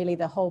 you know, really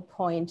the whole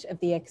point of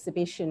the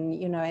exhibition,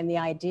 you know, and the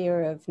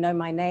idea of Know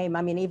My Name.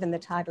 I mean, even the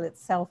title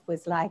itself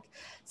was like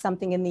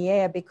something in the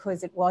air,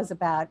 because it was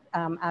about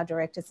our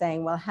director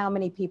saying, well, how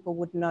many people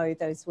would know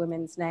those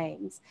women's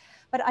names?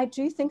 But I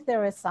do think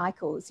there are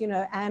cycles. You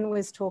know, Anne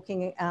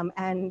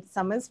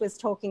Summers was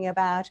talking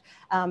about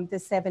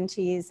the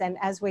 70s. And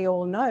as we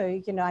all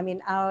know, you know, I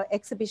mean, our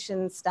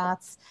exhibition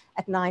starts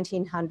at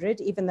 1900,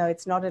 even though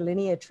it's not a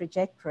linear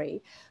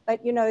trajectory.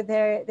 But, you know,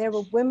 there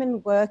were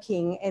women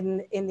working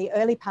in the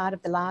early part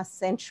of the last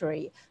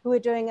century who were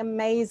doing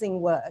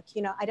amazing work.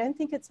 You know, I don't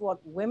think it's what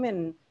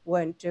women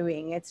weren't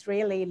doing. It's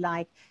really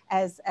like,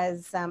 as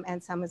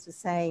Anne Summers was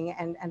saying,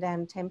 and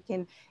Anne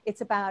Temkin, it's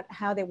about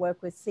how their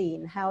work was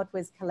seen, how it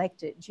was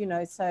collected, you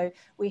know. So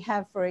we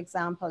have, for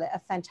example, a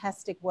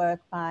fantastic work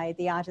by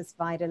the artist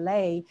Vida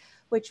Lay,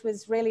 which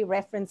was really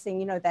referencing,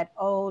 you know, that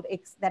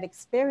that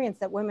experience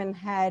that women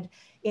had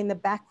in the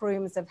back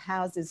rooms of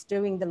houses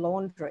doing the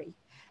laundry.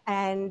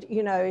 And,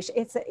 you know,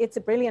 it's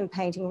a brilliant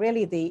painting,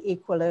 really the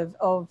equal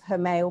of her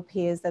male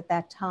peers at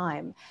that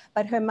time.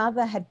 But her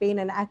mother had been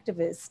an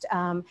activist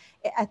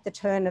at the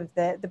turn of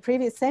the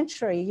previous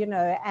century, you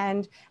know,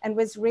 and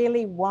was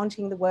really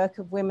wanting the work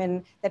of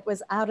women that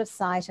was out of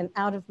sight and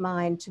out of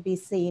mind to be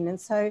seen.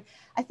 And so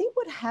I think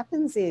what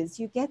happens is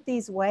you get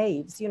these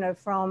waves, you know,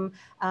 from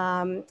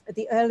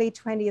the early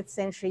 20th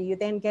century, you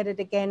then get it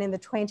again in the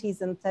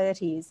 20s and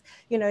 30s,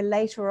 you know,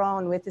 later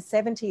on with the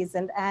 70s.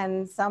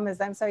 And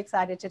Summers, I'm so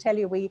excited to tell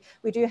you, we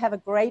do have a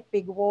great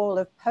big wall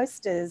of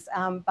posters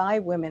by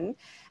women.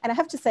 And I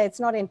have to say, it's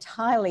not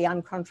entirely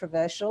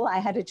uncontroversial. I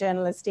had a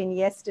journalist in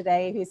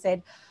yesterday who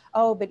said,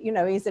 oh, but, you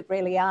know, is it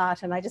really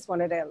art? And I just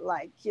wanted to,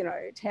 like, you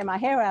know, tear my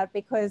hair out,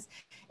 because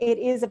it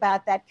is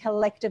about that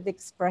collective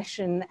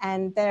expression,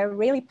 and they're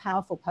really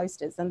powerful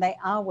posters and they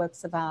are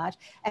works of art,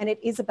 and it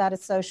is about a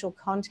social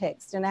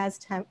context. And as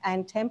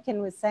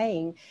Temkin was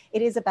saying,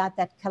 it is about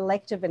that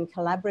collective and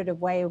collaborative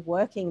way of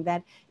working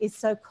that is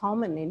so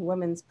common in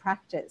women's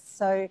practice.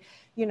 So,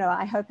 you know,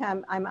 I hope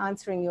I'm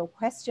answering your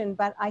question,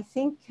 but I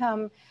think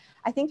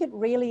it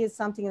really is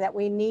something that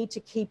we need to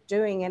keep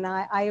doing. And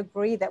I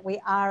agree that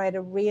we are at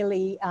a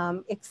really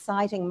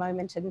exciting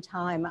moment in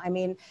time. I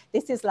mean,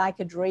 this is like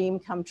a dream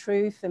come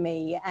true for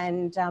me.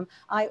 And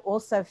I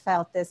also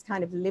felt this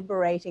kind of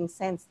liberating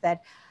sense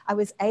that I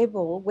was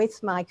able,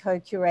 with my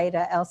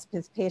co-curator,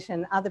 Elspeth Pitt,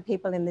 and other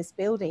people in this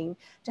building,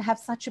 to have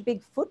such a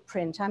big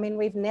footprint. I mean,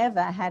 we've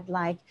never had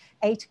like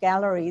 8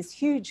 galleries,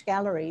 huge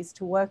galleries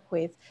to work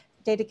with,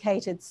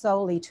 dedicated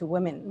solely to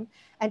women.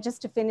 And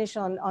just to finish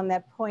on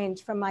that point,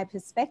 from my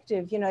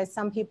perspective, you know,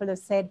 some people have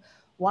said,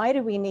 why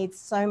do we need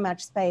so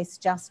much space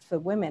just for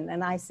women?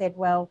 And I said,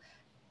 well,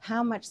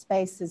 how much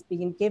space has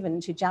been given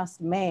to just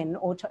men,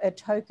 or to a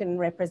token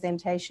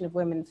representation of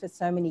women for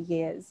so many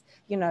years?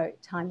 You know,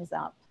 time is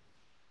up.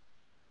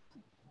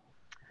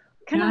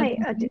 Can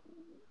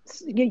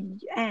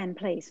Anne,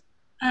 please?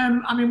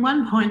 I mean,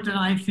 one point that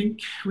I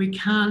think we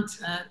can't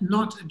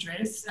not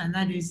address, and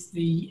that is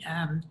the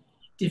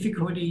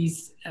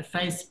difficulties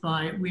faced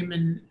by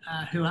women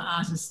who are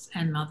artists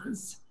and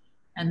mothers.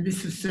 And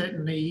this was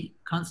certainly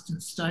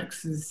Constance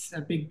Stokes's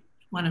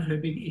one of her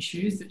big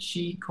issues, that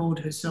she called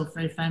herself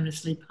very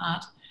famously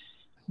part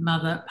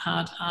mother,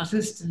 part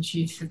artist. And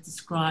she had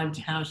described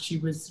how she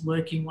was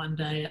working one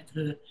day at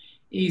the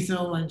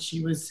easel and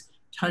she was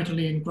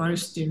totally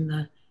engrossed in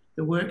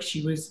the work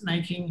she was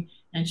making,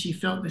 and she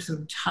felt this sort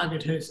of tug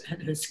at her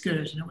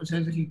skirt, and it was her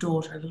little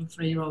daughter, her little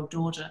 3-year-old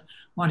daughter,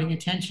 wanting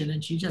attention,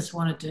 and she just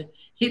wanted to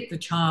hit the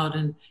child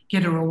and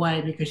get her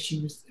away, because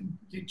she was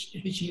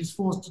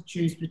forced to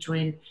choose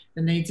between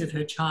the needs of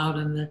her child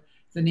and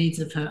the needs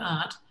of her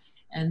art.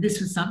 And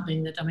this was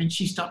something that, I mean,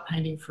 she stopped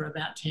painting for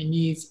about 10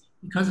 years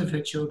because of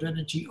her children,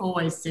 and she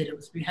always said it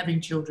was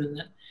having children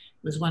that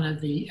was one of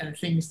the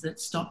things that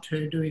stopped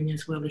her doing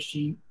as well as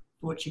she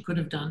thought she could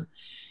have done.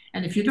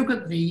 And if you look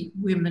at the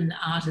women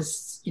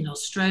artists in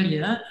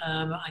Australia,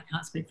 I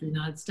can't speak for the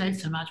United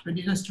States so much, but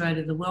in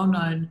Australia, the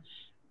well-known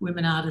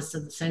women artists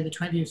of, say, the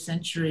 20th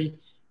century,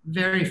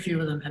 very few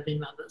of them have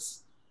been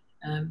mothers.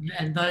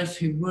 And those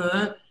who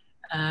were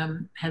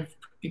have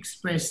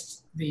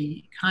expressed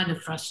the kind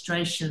of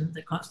frustration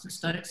that Constance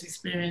Stokes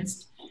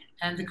experienced,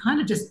 and the kind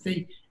of just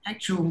the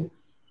actual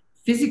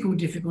physical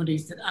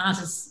difficulties that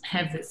artists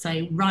have that,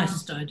 say,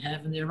 writers don't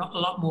have. And there are a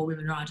lot more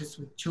women writers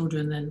with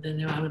children than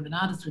there are women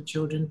artists with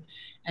children.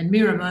 And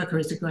Mira Merker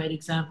is a great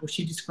example.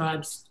 She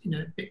describes, you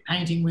know,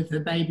 painting with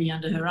her baby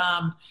under her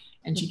arm,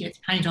 and she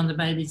gets paint on the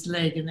baby's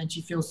leg, and then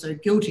she feels so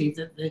guilty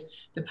that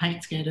the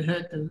paint's going to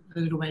hurt the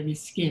little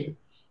baby's skin.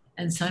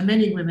 And so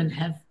many women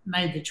have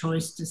made the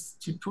choice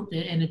to put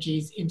their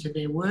energies into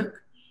their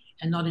work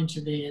and not into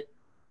their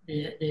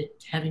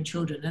having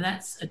children. And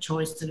that's a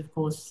choice that, of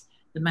course,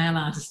 the male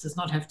artist does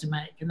not have to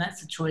make. And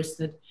that's a choice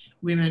that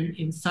women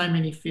in so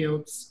many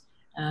fields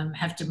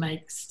have to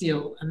make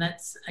still. And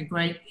that's a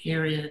great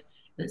area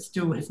that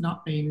still has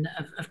not been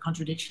of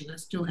contradiction, that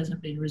still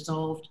hasn't been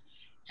resolved.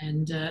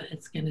 And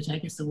it's going to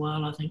take us a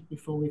while, I think,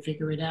 before we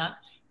figure it out.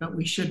 But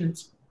we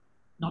shouldn't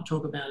not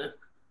talk about it.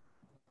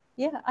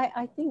 Yeah,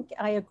 I think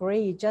I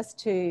agree. Just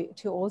to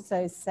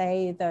also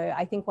say, though,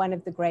 I think one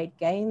of the great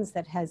gains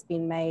that has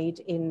been made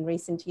in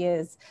recent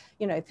years,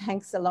 you know,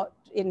 thanks a lot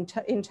in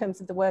terms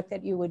of the work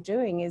that you were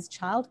doing, is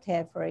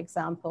childcare, for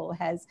example,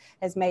 has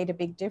made a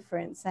big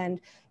difference.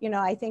 And, you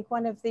know, I think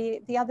one of the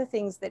other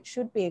things that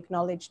should be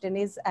acknowledged, and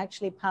is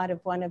actually part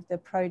of one of the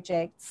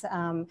projects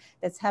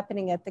that's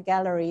happening at the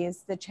gallery,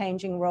 is the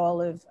changing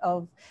role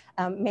of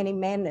many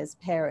men as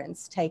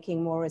parents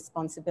taking more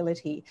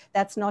responsibility.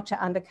 That's not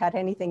to undercut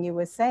anything you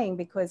were saying,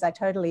 because I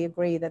totally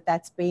agree that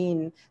that's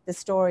been the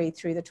story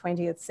through the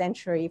 20th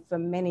century for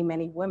many,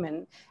 many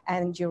women.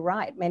 And you're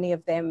right, many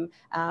of them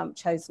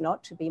chose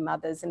not to be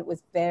mothers, and it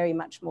was very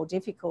much more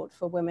difficult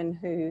for women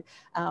who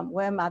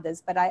were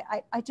mothers. But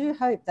I do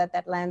hope that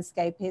that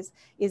landscape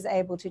is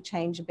able to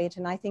change a bit,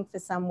 and I think for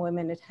some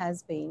women it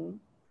has been,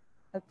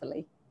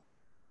 hopefully.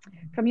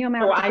 From your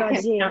mouth to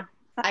God's ear.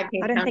 I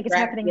don't think it's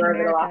happening in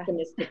America.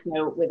 Optimistic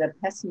note with a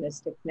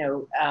pessimistic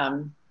note.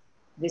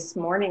 This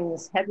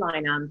morning's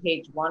headline on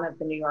page 1 of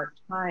the New York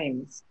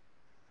Times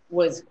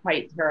was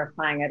quite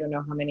terrifying. I don't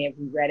know how many of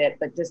you read it,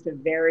 but just a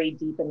very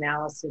deep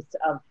analysis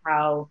of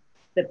how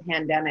the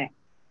pandemic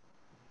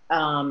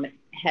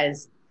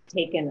has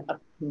taken a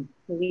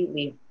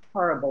completely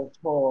horrible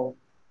toll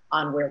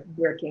on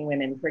working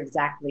women for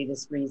exactly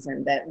this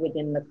reason, that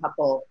within the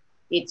couple,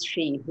 it's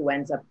she who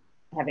ends up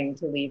having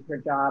to leave her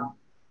job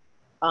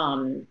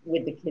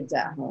with the kids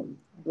at home,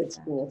 with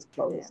schools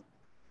closed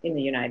in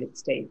the United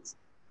States.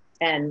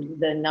 And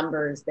the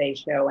numbers they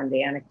show and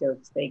the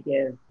anecdotes they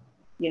give,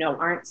 you know,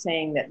 aren't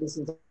saying that this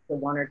is a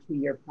 1 or 2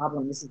 year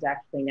problem. This is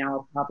actually now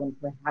a problem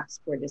perhaps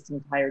for this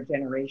entire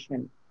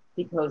generation.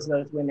 because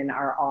those women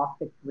are off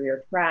the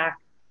career track,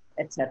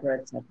 et cetera,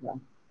 et cetera.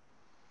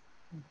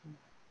 Mm-hmm.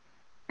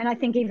 And I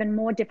think even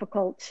more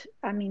difficult,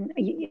 I mean,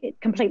 you're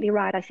completely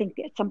right. I think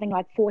it's something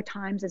like 4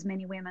 times as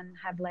many women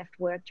have left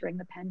work during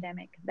the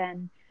pandemic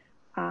than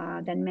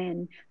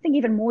men. I think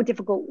even more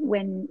difficult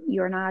when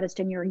you're an artist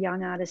and you're a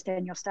young artist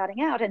and you're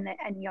starting out and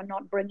you're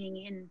not bringing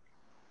in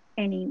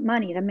any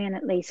money. The men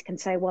at least can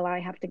say, well, I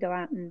have to go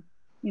out and,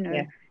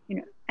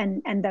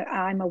 and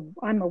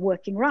I'm a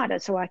working writer,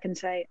 so I can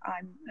say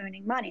I'm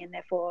earning money and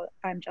therefore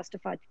I'm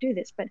justified to do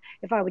this. But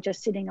if I were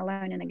just sitting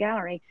alone in a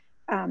gallery,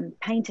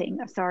 painting,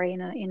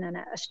 in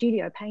a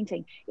studio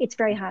painting, it's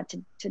very hard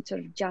to sort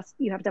of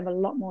you have to have a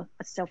lot more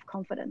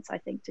self-confidence, I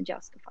think, to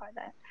justify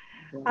that.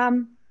 Yeah.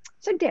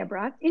 So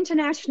Deborah,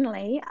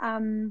 internationally,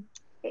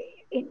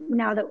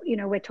 now that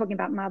we're talking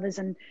about mothers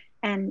and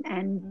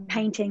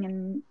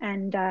painting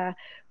and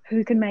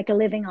who can make a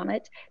living on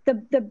it,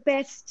 the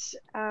best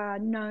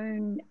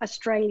known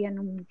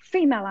Australian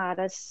female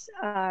artists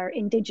are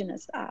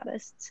Indigenous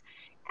artists.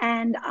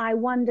 And I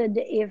wondered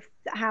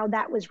how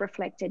that was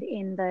reflected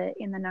in the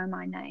Know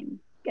My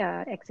Name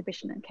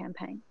exhibition and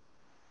campaign.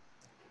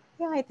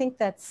 Yeah, I think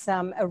that's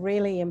a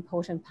really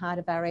important part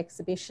of our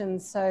exhibition.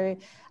 So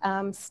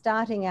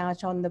starting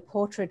out on the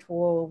portrait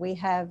wall, we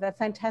have a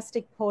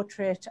fantastic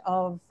portrait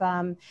of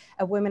a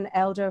woman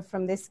elder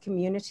from this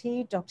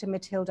community, Dr.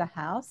 Matilda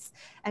House,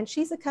 and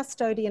she's a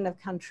custodian of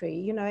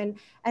country,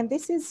 and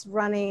this is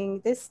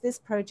running, this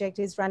project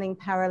is running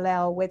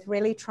parallel with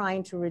really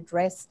trying to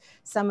redress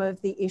some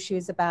of the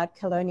issues about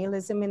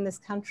colonialism in this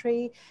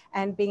country,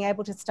 and being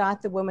able to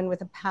start the woman with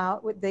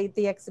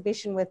the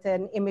exhibition with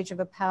an image of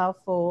a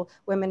powerful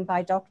women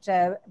by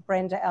Dr.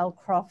 Brenda L.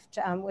 Croft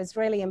was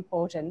really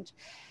important.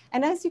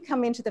 And as you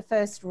come into the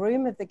first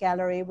room of the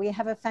gallery, we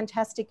have a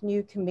fantastic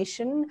new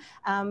commission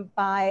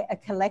by a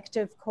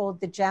collective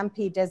called the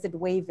Gyampi Desert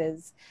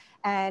Weavers.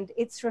 And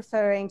it's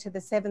referring to the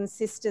Seven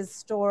Sisters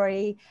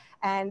story.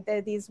 And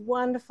they're these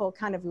wonderful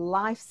kind of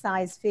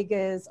life-size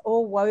figures,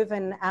 all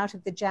woven out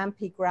of the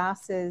Gyampi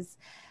grasses.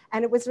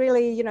 And it was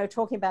really,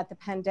 talking about the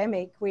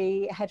pandemic,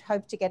 we had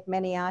hoped to get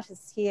many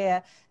artists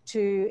here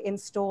to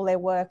install their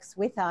works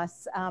with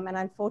us. And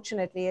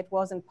unfortunately, it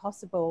wasn't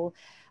possible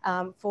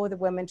for the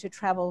women to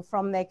travel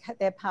from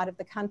their part of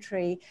the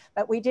country.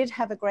 But we did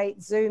have a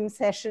great Zoom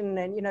session.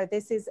 And,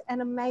 this is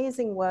an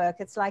amazing work.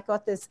 It's like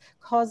got this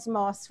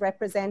cosmos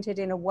represented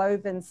in a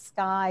woven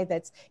sky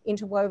that's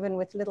interwoven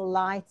with little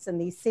lights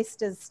and these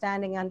sisters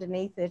standing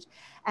underneath it.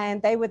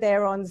 And they were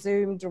there on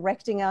Zoom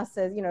directing us,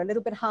 a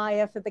little bit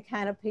higher for the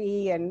canopy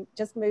and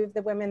just move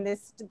the women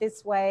this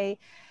way.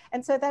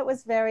 And so that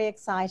was very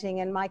exciting.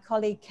 And my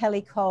colleague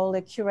Kelly Cole,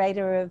 a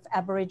curator of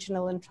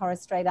Aboriginal and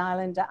Torres Strait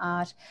Islander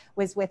art,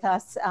 was with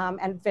us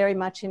and very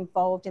much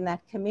involved in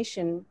that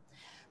commission.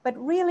 But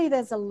really,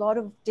 there's a lot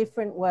of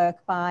different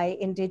work by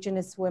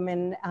Indigenous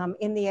women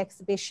in the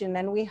exhibition,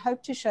 and we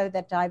hope to show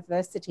that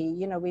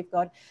diversity. We've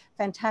got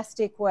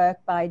fantastic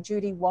work by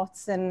Judy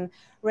Watson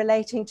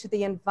relating to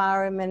the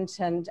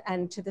environment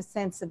and to the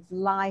sense of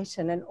light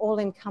and an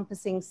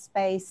all-encompassing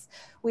space.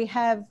 We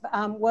have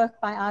work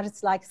by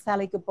artists like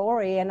Sally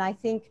Gabori, and I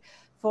think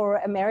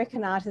for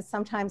American artists,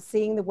 sometimes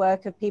seeing the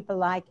work of people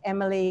like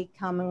Emily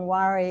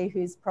Kamangwari,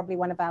 who's probably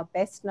one of our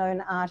best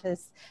known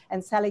artists,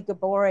 and Sally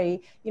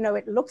Gabori,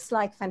 it looks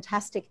like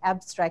fantastic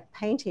abstract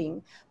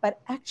painting,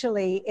 but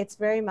actually it's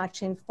very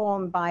much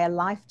informed by a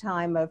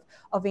lifetime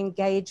of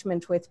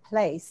engagement with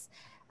place.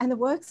 And the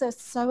works are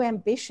so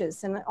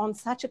ambitious and on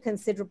such a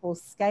considerable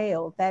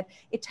scale that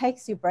it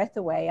takes your breath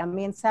away. I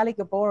mean, Sally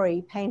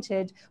Gabori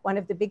painted one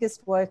of the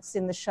biggest works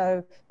in the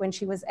show when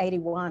she was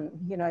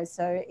 81,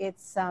 so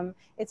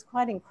it's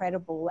quite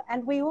incredible.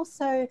 And we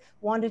also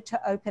wanted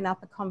to open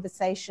up a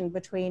conversation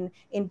between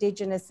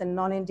Indigenous and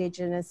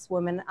non-Indigenous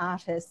women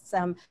artists,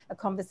 a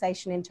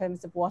conversation in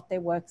terms of what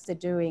their works are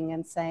doing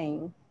and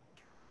saying.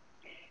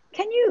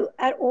 Can you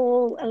at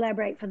all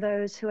elaborate for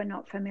those who are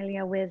not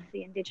familiar with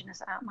the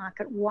Indigenous art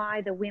market,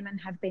 why the women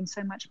have been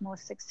so much more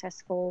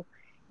successful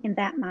in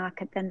that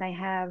market than they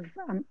have,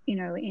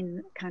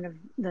 in kind of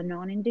the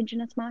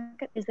non-Indigenous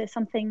market? Is there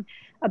something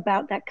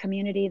about that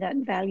community that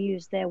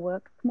values their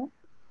work more?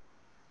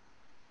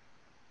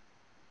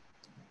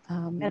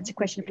 That's a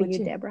question for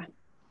you, Deborah.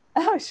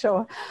 Oh,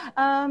 sure.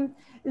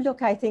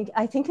 Look, I think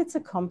it's a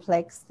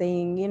complex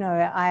thing.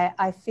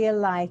 I feel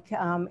like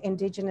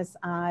Indigenous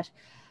art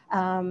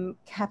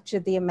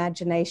captured the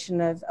imagination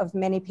of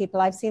many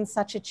people. I've seen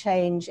such a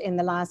change in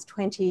the last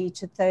 20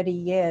 to 30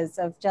 years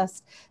of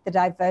just the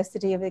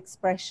diversity of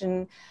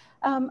expression.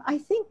 I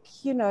think,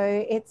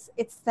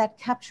 it's that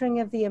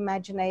capturing of the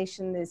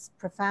imagination, this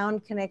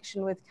profound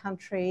connection with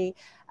country.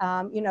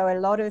 A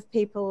lot of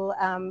people,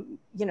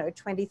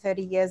 20,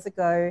 30 years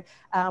ago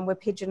were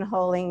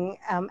pigeonholing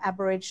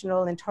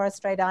Aboriginal and Torres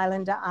Strait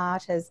Islander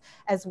art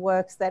as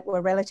works that were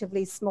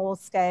relatively small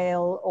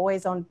scale,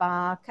 always on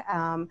bark,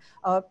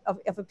 of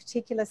a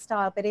particular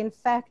style. But in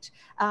fact,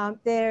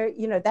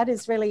 that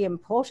is really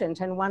important.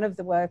 And one of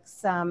the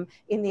works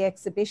in the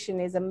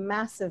exhibition is a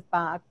massive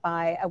bark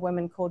by a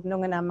woman called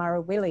Noongar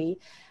Marawili.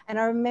 And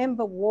I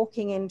remember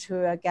walking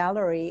into a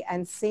gallery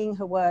and seeing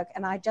her work.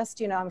 And I just,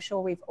 you know, I'm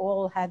sure we've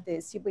all had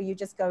this, where you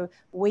just go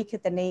weak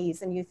at the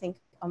knees and you think,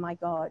 oh my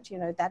God, you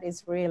know, that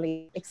is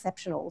really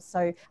exceptional.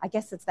 So I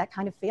guess it's that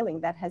kind of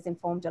feeling that has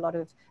informed a lot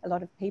of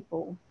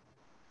people.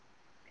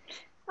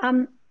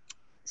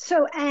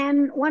 So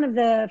Anne, one of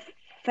the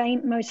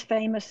most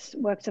famous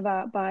works of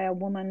art by a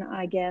woman,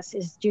 I guess,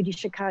 is Judy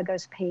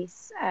Chicago's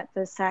piece at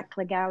the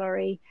Sackler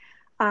Gallery,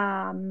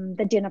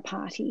 The Dinner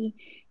Party.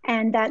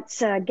 And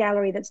that's a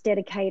gallery that's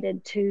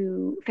dedicated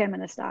to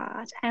feminist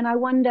art. And I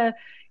wonder,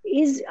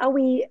 are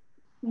we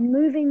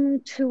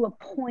moving to a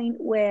point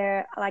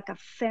where like a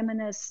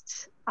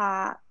feminist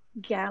art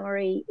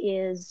gallery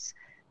is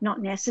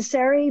not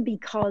necessary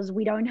because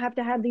we don't have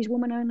to have these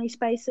woman-only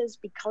spaces,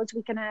 because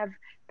we can have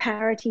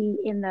parity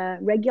in the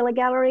regular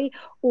gallery?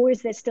 Or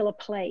is there still a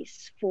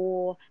place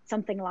for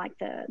something like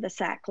the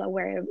Sackler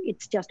where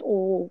it's just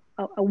all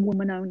a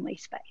woman-only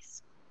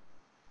space?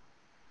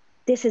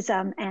 This is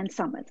Anne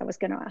Summers. I was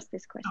going to ask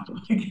this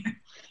question.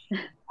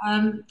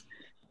 I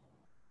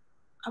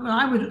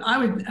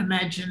would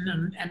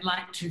imagine and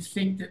like to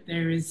think that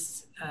there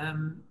is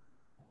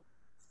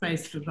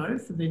space for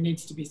both. There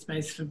needs to be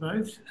space for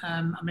both.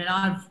 I mean,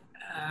 I've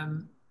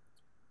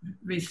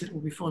recently,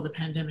 before the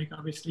pandemic,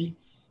 obviously,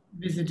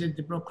 visited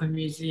the Brooklyn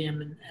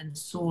Museum and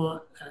saw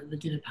the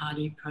Dinner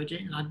Party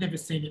project, and I'd never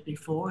seen it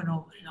before, and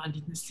I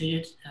didn't see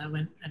it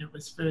when it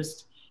was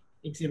first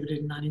exhibited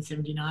in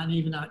 1979.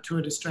 Even though it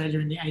toured Australia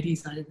in the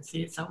 80s, I didn't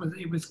see it. So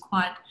it was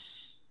quite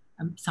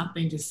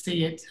something to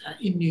see it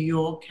in New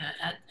York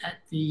at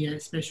the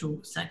special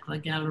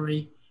Sackler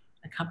Gallery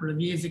a couple of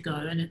years ago.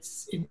 And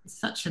it's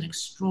such an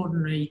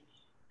extraordinary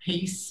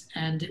piece,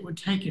 and it would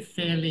take a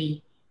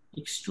fairly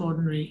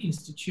extraordinary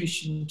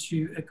institution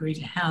to agree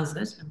to house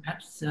it, and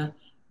perhaps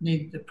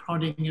need the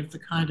prodding of the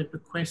kind of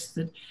bequest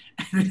that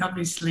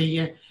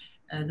obviously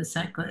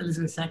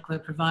Elizabeth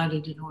Sackler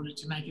provided in order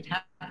to make it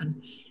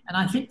happen. And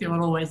I think there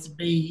will always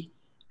be,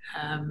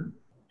 and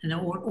there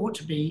ought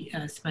to be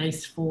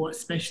space for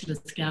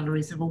specialist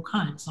galleries of all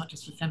kinds, not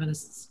just for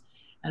feminists,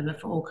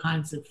 but for all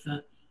kinds of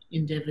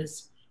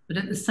endeavours. But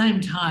at the same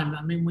time,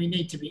 I mean, we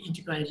need to be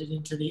integrated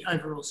into the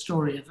overall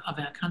story of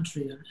our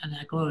country and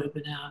our globe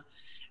and our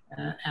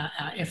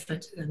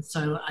effort. And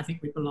so I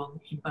think we belong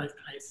in both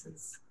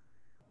places.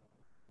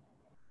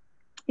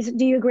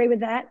 Do you agree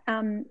with that?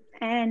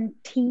 And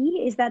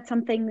T, is that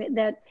something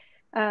that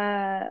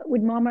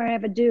would MoMA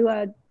ever do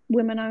a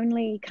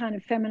women-only kind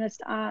of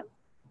feminist art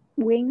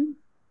wing?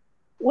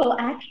 Well,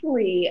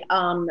 actually,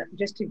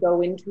 just to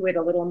go into it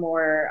a little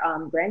more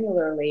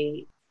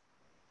granularly,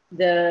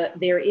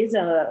 there is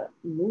a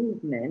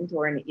movement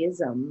or an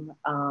ism,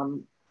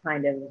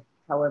 kind of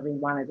however you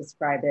want to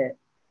describe it,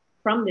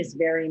 from this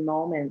very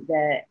moment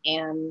that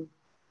Anne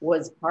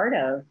was part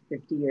of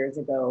 50 years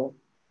ago,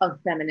 of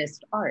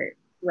feminist art,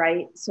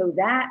 right? So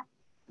that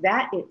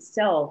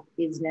itself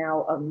is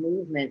now a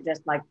movement,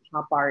 just like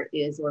pop art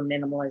is or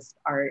minimalist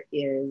art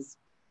is.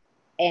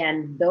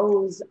 And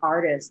those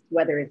artists,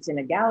 whether it's in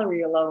a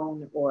gallery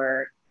alone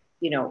or,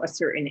 you know, a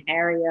certain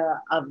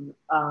area of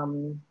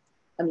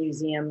a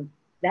museum,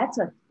 that's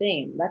a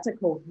thing. That's a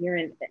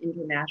coherent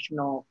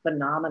international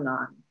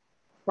phenomenon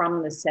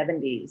from the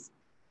 70s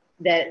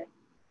that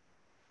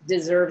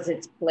deserves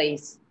its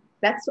place.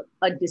 That's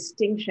a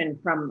distinction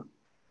from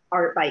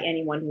art by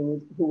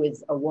anyone who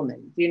is a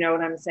woman. Do you know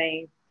what I'm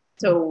saying?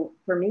 So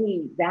for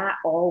me, that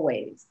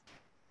always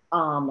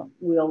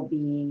will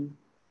be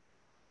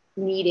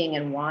needing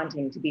and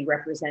wanting to be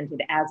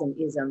represented as an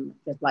ism,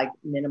 just like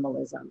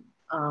minimalism.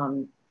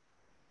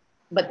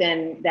 But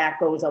then that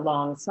goes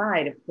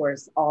alongside, of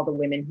course, all the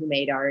women who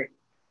made art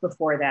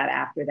before that,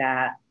 after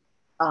that,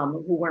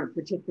 who weren't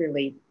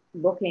particularly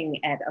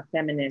looking at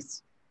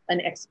an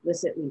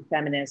explicitly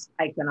feminist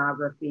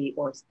iconography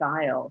or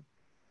style,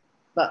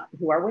 but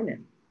who are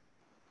women.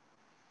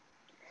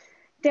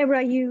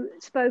 Deborah, you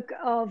spoke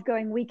of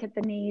going weak at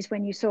the knees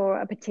when you saw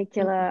a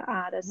particular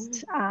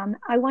artist.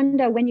 I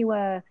wonder, when you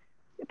were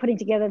putting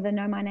together the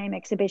Know My Name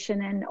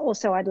exhibition, and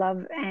also I'd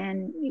love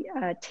Anne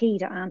T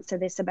to answer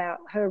this about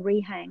her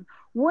rehang,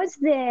 was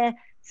there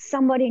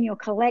somebody in your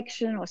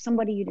collection or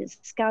somebody you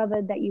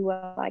discovered that you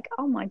were like,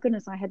 oh my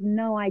goodness, I had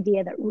no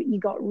idea, that you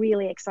got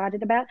really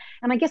excited about?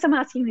 And I guess I'm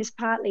asking this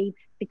partly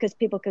because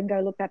people can go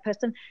look that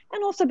person,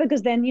 and also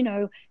because then, you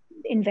know,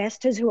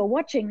 investors who are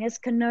watching this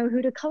can know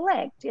who to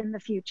collect in the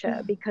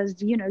future,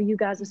 because, you know, you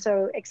guys are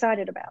so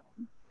excited about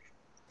them.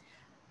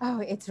 Oh,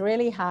 it's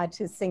really hard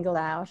to single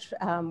out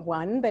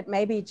one, but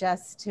maybe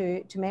just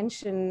to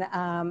mention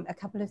a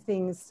couple of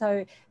things.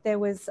 So there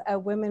was a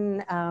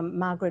woman,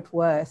 Margaret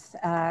Worth,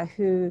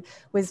 who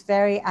was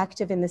very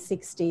active in the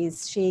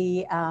 60s.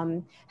 She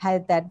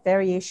had that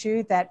very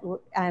issue that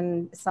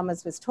Anne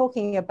Summers was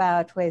talking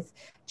about, with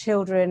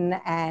children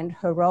and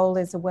her role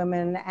as a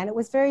woman. And it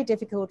was very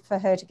difficult for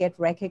her to get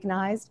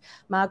recognized.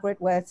 Margaret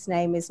Worth's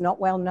name is not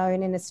well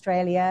known in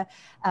Australia.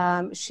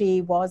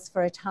 She was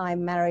for a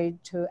time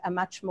married to a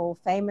much more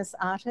famous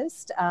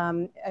artist,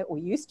 or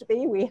used to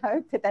be. We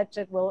hope that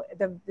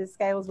the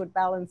scales would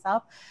balance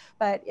up.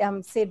 But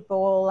Sid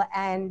Ball,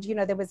 and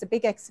there was a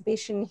big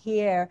exhibition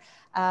here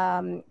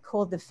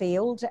called The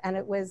Field, and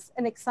it was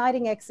an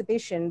exciting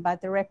exhibition,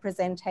 but the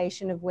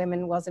representation of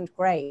women wasn't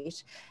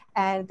great.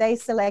 And they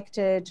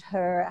selected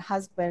her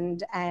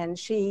husband, and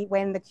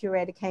when the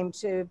curator came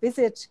to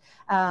visit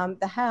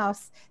the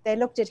house, they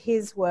looked at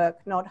his work,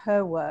 not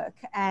her work.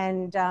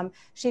 And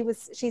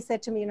she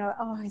said to me,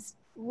 oh, I was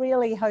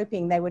really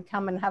hoping they would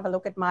come and have a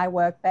look at my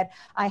work, but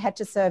I had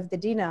to serve the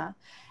dinner.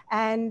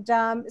 And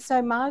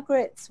so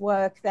Margaret's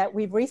work that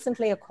we've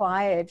recently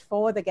acquired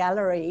for the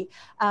gallery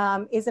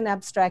is an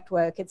abstract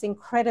work. It's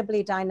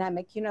incredibly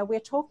dynamic. We're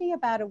talking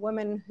about a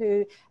woman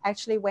who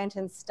actually went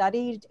and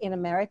studied in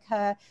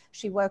America.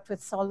 She worked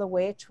with Sol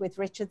LeWitt, with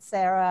Richard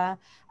Serra.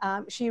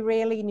 She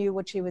really knew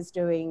what she was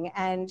doing.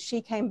 And she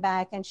came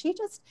back and she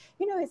just,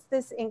 it's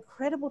this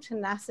incredible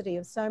tenacity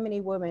of so many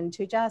women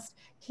to just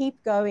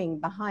keep going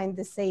behind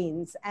the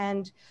scenes.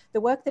 And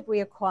the work that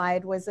we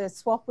acquired was a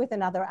swap with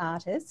another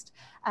artist.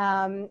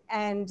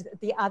 And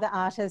the other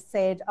artist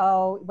said,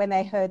 when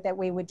they heard that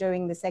we were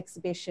doing this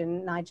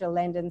exhibition, Nigel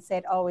Lendon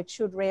said, it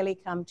should really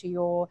come to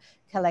your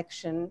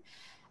collection.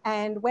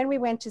 And when we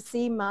went to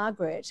see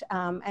Margaret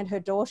and her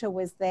daughter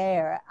was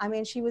there,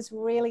 she was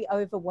really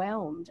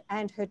overwhelmed.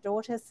 And her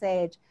daughter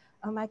said,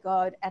 oh my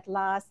God, at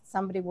last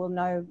somebody will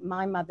know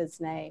my mother's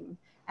name.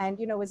 And,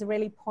 it was a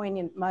really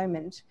poignant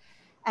moment.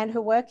 And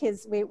her work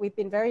is, we've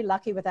been very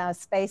lucky with our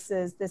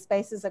spaces. The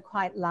spaces are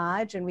quite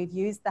large and we've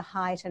used the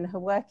height, and her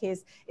work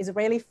is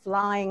really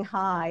flying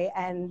high.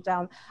 And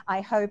I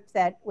hope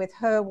that with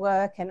her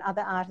work and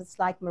other artists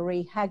like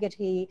Marie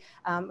Haggerty,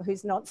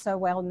 who's not so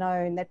well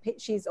known, that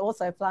she's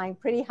also flying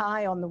pretty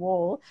high on the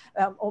wall,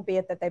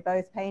 albeit that they're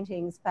both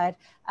paintings, but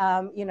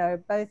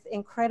both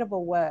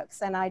incredible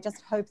works. And I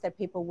just hope that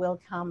people will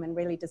come and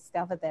really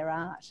discover their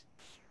art.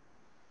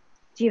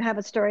 Do you have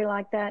a story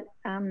like that,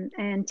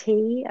 Anne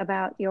T,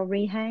 about your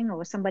rehang,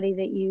 or somebody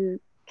that you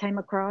came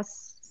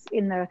across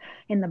in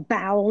the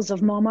bowels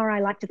of MoMA? I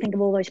like to think of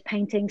all those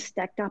paintings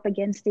stacked up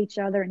against each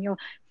other, and you're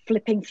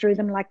flipping through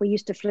them like we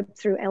used to flip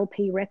through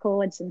LP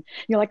records, and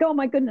you're like, oh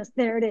my goodness,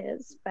 there it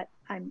is. But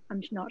I'm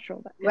not sure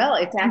about that. Well,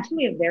 it's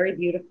actually a very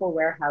beautiful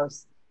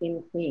warehouse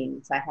in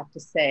Queens, I have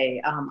to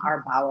say,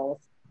 our bowels.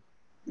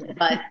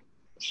 But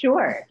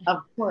sure,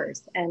 of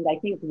course. And I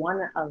think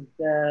one of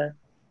the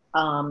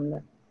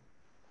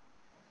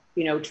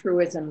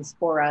truisms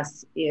for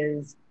us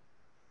is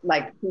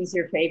like, who's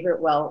your favorite?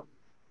 Well,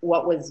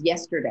 what was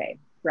yesterday,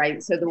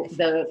 right? So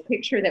the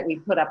picture that we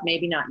put up,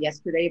 maybe not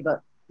yesterday,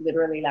 but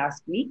literally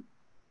last week,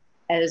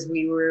 as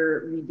we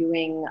were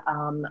redoing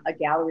a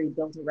gallery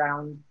built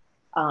around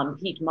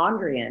Pete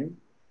Mondrian,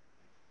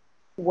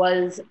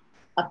 was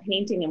a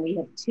painting, and we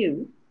have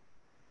two,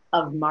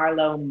 of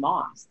Marlowe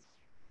Moss.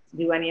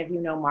 Do any of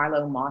you know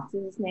Marlowe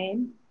Moss's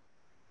name?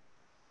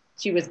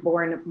 She was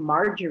born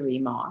Marjorie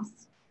Moss.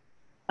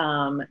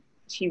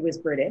 She was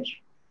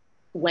British,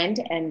 went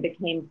and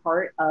became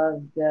part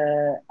of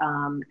the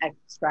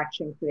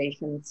extraction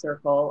creation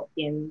circle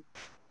in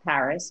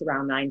Paris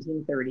around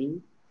 1930.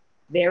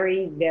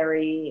 Very,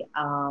 very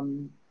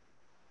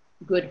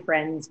good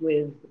friends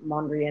with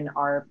Mondrian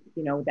Arp,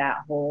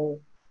 that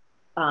whole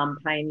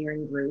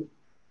pioneering group.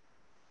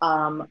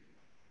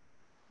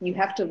 You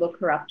have to look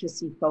her up to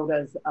see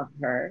photos of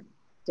her.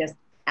 Just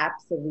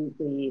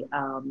absolutely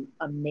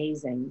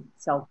amazing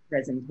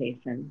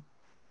self-presentation.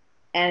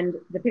 And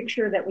the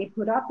picture that we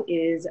put up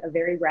is a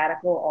very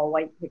radical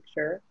all-white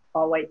picture,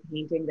 all-white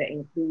painting that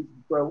includes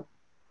rope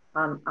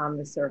on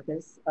the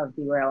surface of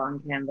the oil on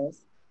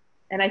canvas.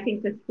 And I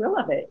think the thrill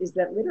of it is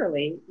that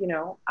literally,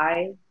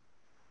 I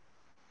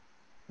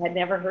had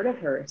never heard of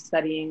her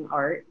studying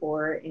art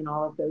or in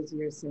all of those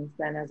years since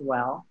then as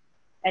well.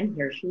 And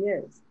here she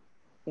is,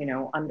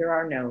 under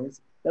our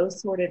nose. Those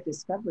sort of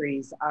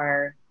discoveries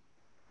are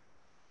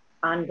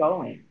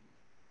ongoing.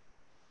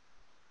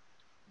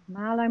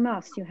 Marlowe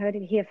Moss, you heard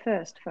it here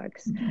first,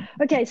 folks.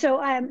 Okay, so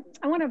I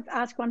want to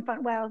ask one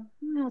fun, well,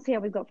 we'll see how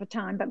we've got for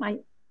time, but my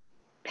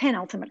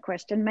penultimate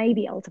question,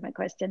 maybe ultimate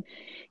question,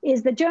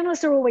 is that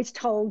journalists are always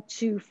told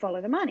to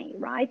follow the money,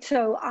 right?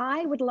 So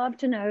I would love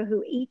to know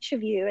who each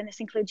of you, and this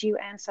includes you,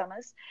 Anne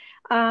Summers,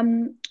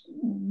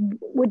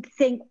 would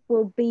think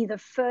will be the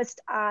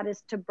first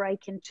artist to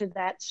break into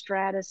that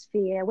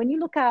stratosphere. When you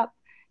look up,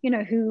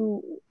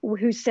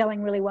 who's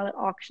selling really well at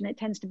auction, it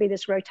tends to be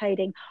this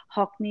rotating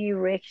Hockney,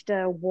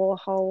 Richter,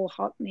 Warhol,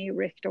 Hockney,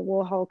 Richter,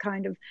 Warhol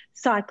kind of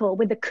cycle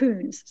with the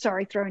Koons,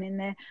 thrown in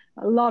there,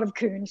 a lot of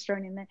Koons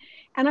thrown in there.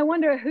 And I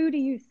wonder, who do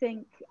you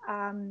think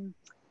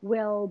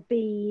will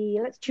be,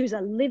 let's choose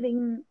a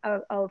living,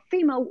 a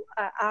female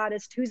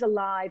artist who's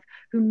alive,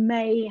 who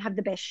may have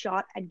the best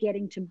shot at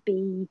getting to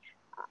be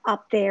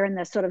up there in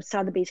the sort of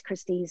Sotheby's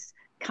Christie's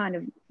kind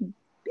of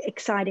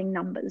exciting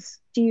numbers.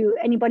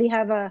 Anybody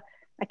have a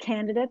a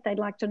candidate they'd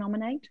like to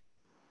nominate?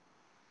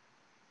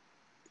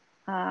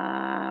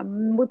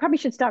 We probably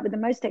should start with the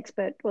most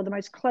expert or the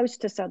most close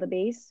to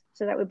Sotheby's.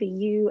 So that would be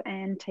you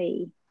and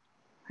T.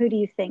 Who do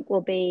you think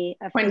will be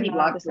a 20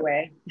 blocks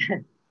away?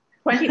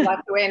 20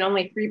 blocks away and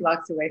only 3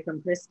 blocks away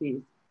from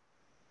Christie's.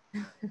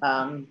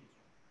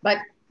 But,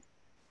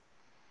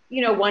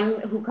 you know,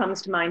 one who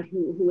comes to mind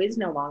who is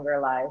no longer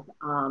alive,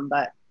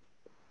 but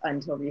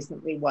until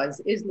recently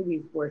is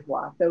Louise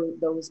Bourgeois.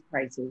 Those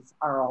prices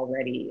are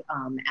already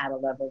at a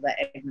level that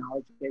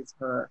acknowledges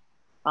her,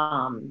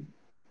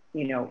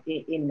 you know,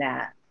 in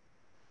that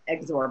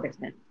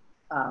exorbitant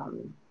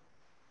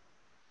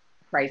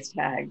price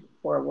tag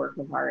for a work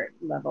of art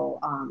level,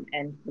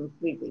 and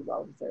completely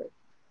well deserved,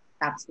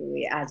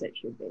 absolutely, as it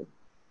should be.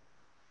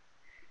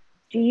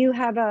 Do you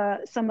have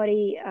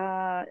somebody,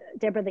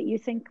 Deborah, that you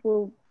think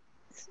will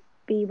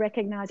be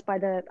recognized by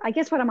the, I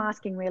guess what I'm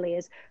asking really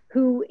is,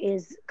 who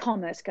is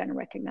commerce going to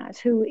recognize?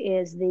 Who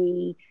is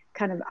the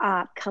kind of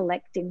art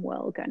collecting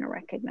world going to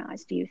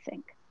recognize, do you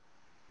think?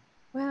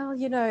 Well,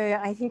 you know,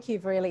 I think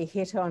you've really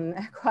hit on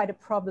quite a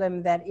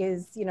problem that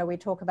is, you know, we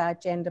talk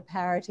about gender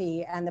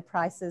parity, and the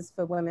prices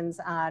for women's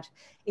art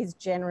is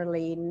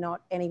generally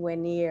not anywhere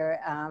near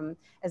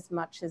as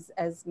much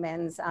as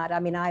men's art. I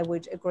mean, I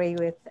would agree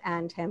with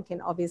Anne Temkin,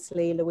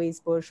 obviously,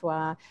 Louise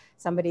Bourgeois,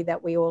 somebody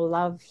that we all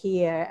love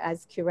here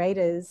as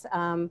curators.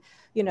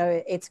 You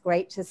know, it's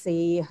great to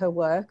see her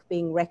work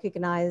being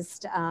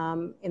recognized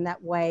in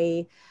that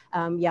way.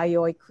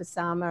 Yayoi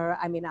Kusama,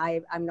 I mean,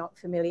 I'm not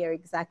familiar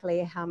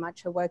exactly how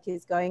much her work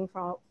is going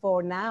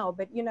for now,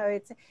 but, you know,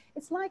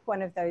 it's like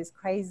one of those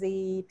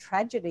crazy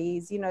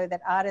tragedies, you know,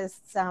 that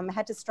artists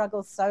had to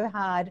struggle so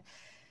hard,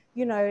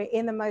 you know,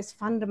 in the most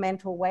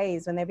fundamental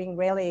ways when they're being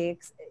really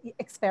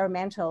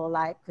experimental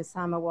like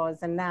Kusama was,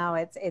 and now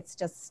it's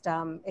just,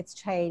 it's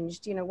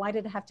changed. You know, why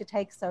did it have to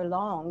take so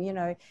long? You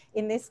know,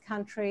 in this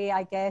country,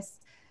 I guess,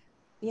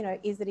 you know,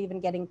 is it even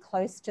getting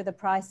close to the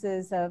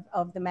prices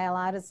of the male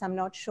artists? I'm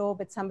not sure,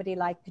 but somebody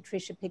like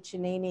Patricia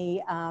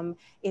Piccinini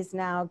is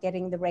now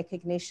getting the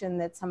recognition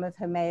that some of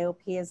her male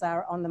peers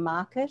are on the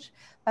market.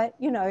 But,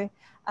 you know,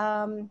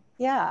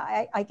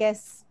 yeah, I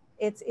guess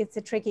it's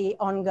a tricky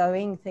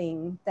ongoing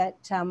thing that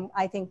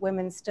I think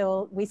we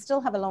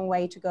still have a long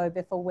way to go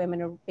before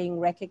women are being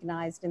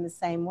recognized in the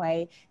same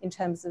way in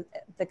terms of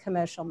the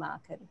commercial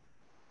market.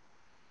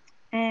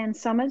 And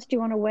Summers, do you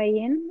want to weigh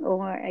in,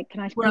 or can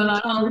I? Well,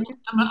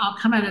 I'll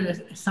come at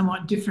it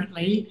somewhat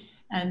differently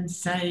and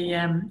say,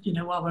 you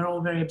know, while we're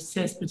all very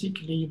obsessed,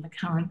 particularly in the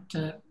current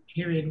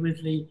period,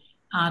 with the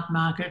art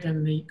market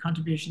and the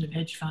contribution of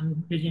hedge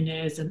fund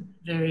billionaires and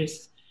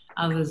various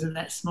others of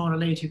that small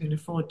elite who can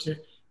afford to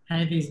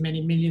pay these many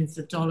millions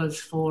of dollars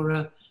for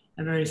a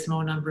very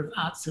small number of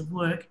arts of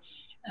work,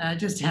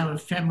 just how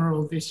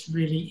ephemeral this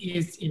really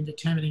is in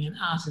determining an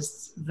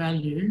artist's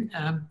value.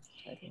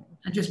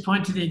 I just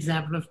point to the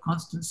example of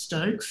Constance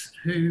Stokes,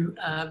 who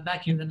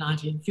back in the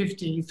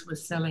 1950s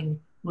was selling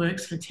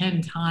works for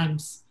 10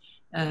 times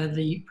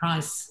the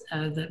price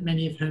that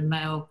many of her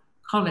male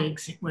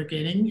colleagues were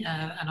getting.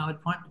 And I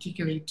would point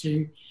particularly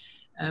to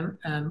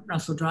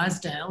Russell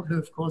Drysdale, who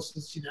of course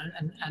is, you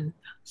know, and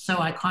so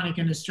iconic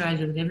in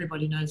Australia that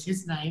everybody knows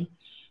his name.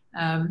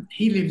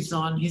 He lives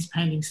on, his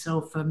paintings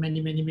sell for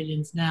many, many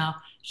millions now.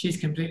 She's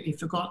completely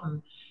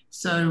forgotten.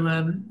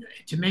 So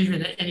to measure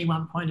it at any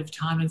one point of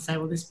time and say,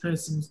 well, this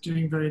person's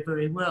doing very,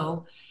 very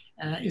well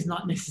is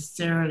not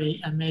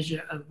necessarily a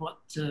measure of what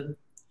the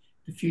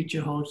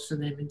future holds for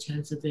them in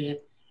terms of their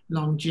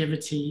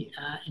longevity,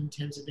 in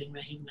terms of being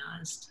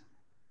recognised.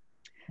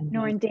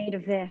 Nor indeed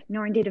of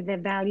their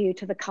value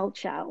to the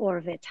culture or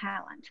of their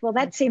talent. Well,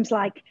 that seems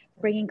like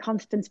bringing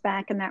Constance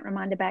back and that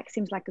reminder back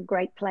seems like a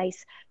great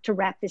place to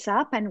wrap this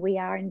up, and we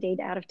are indeed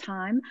out of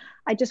time.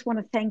 I just want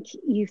to thank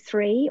you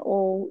three,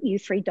 all you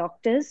three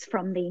doctors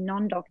from the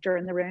non-doctor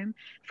in the room,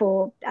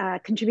 for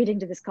contributing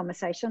to this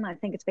conversation. I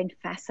think it's been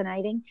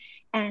fascinating,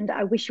 and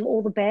I wish you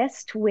all the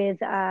best with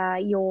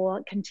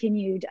your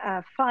continued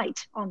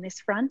fight on this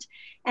front.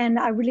 And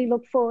I really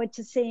look forward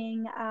to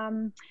seeing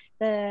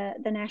the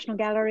National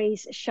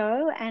Gallery's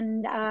show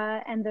and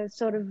the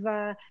sort of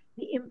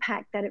the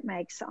impact that it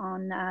makes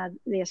on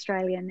the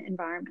Australian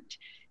environment.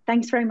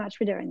 Thanks very much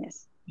for doing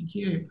this. Thank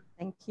you.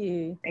 Thank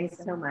you. Thanks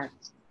so much.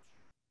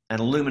 An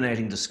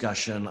illuminating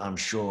discussion, I'm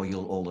sure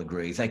you'll all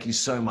agree. Thank you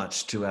so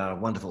much to our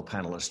wonderful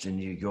panelists in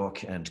New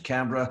York and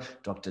Canberra,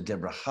 Dr.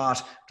 Deborah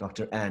Hart,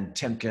 Dr. Anne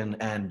Temkin,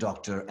 and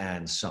Dr.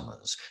 Anne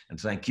Summers. And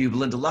thank you,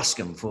 Belinda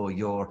Luscombe, for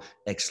your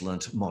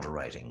excellent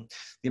moderating.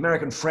 The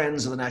American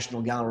Friends of the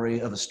National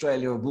Gallery of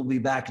Australia will be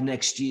back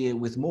next year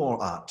with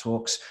more art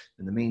talks.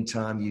 In the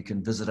meantime, you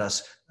can visit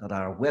us at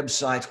our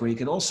website, where you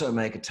can also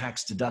make a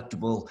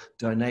tax-deductible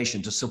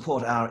donation to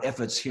support our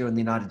efforts here in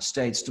the United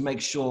States to make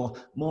sure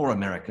more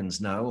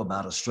Americans know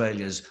about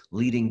Australia's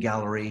leading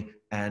gallery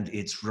and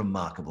its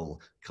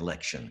remarkable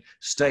collection.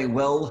 Stay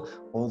well,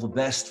 all the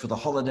best for the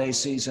holiday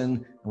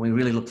season, and we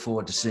really look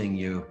forward to seeing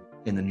you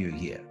in the new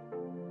year.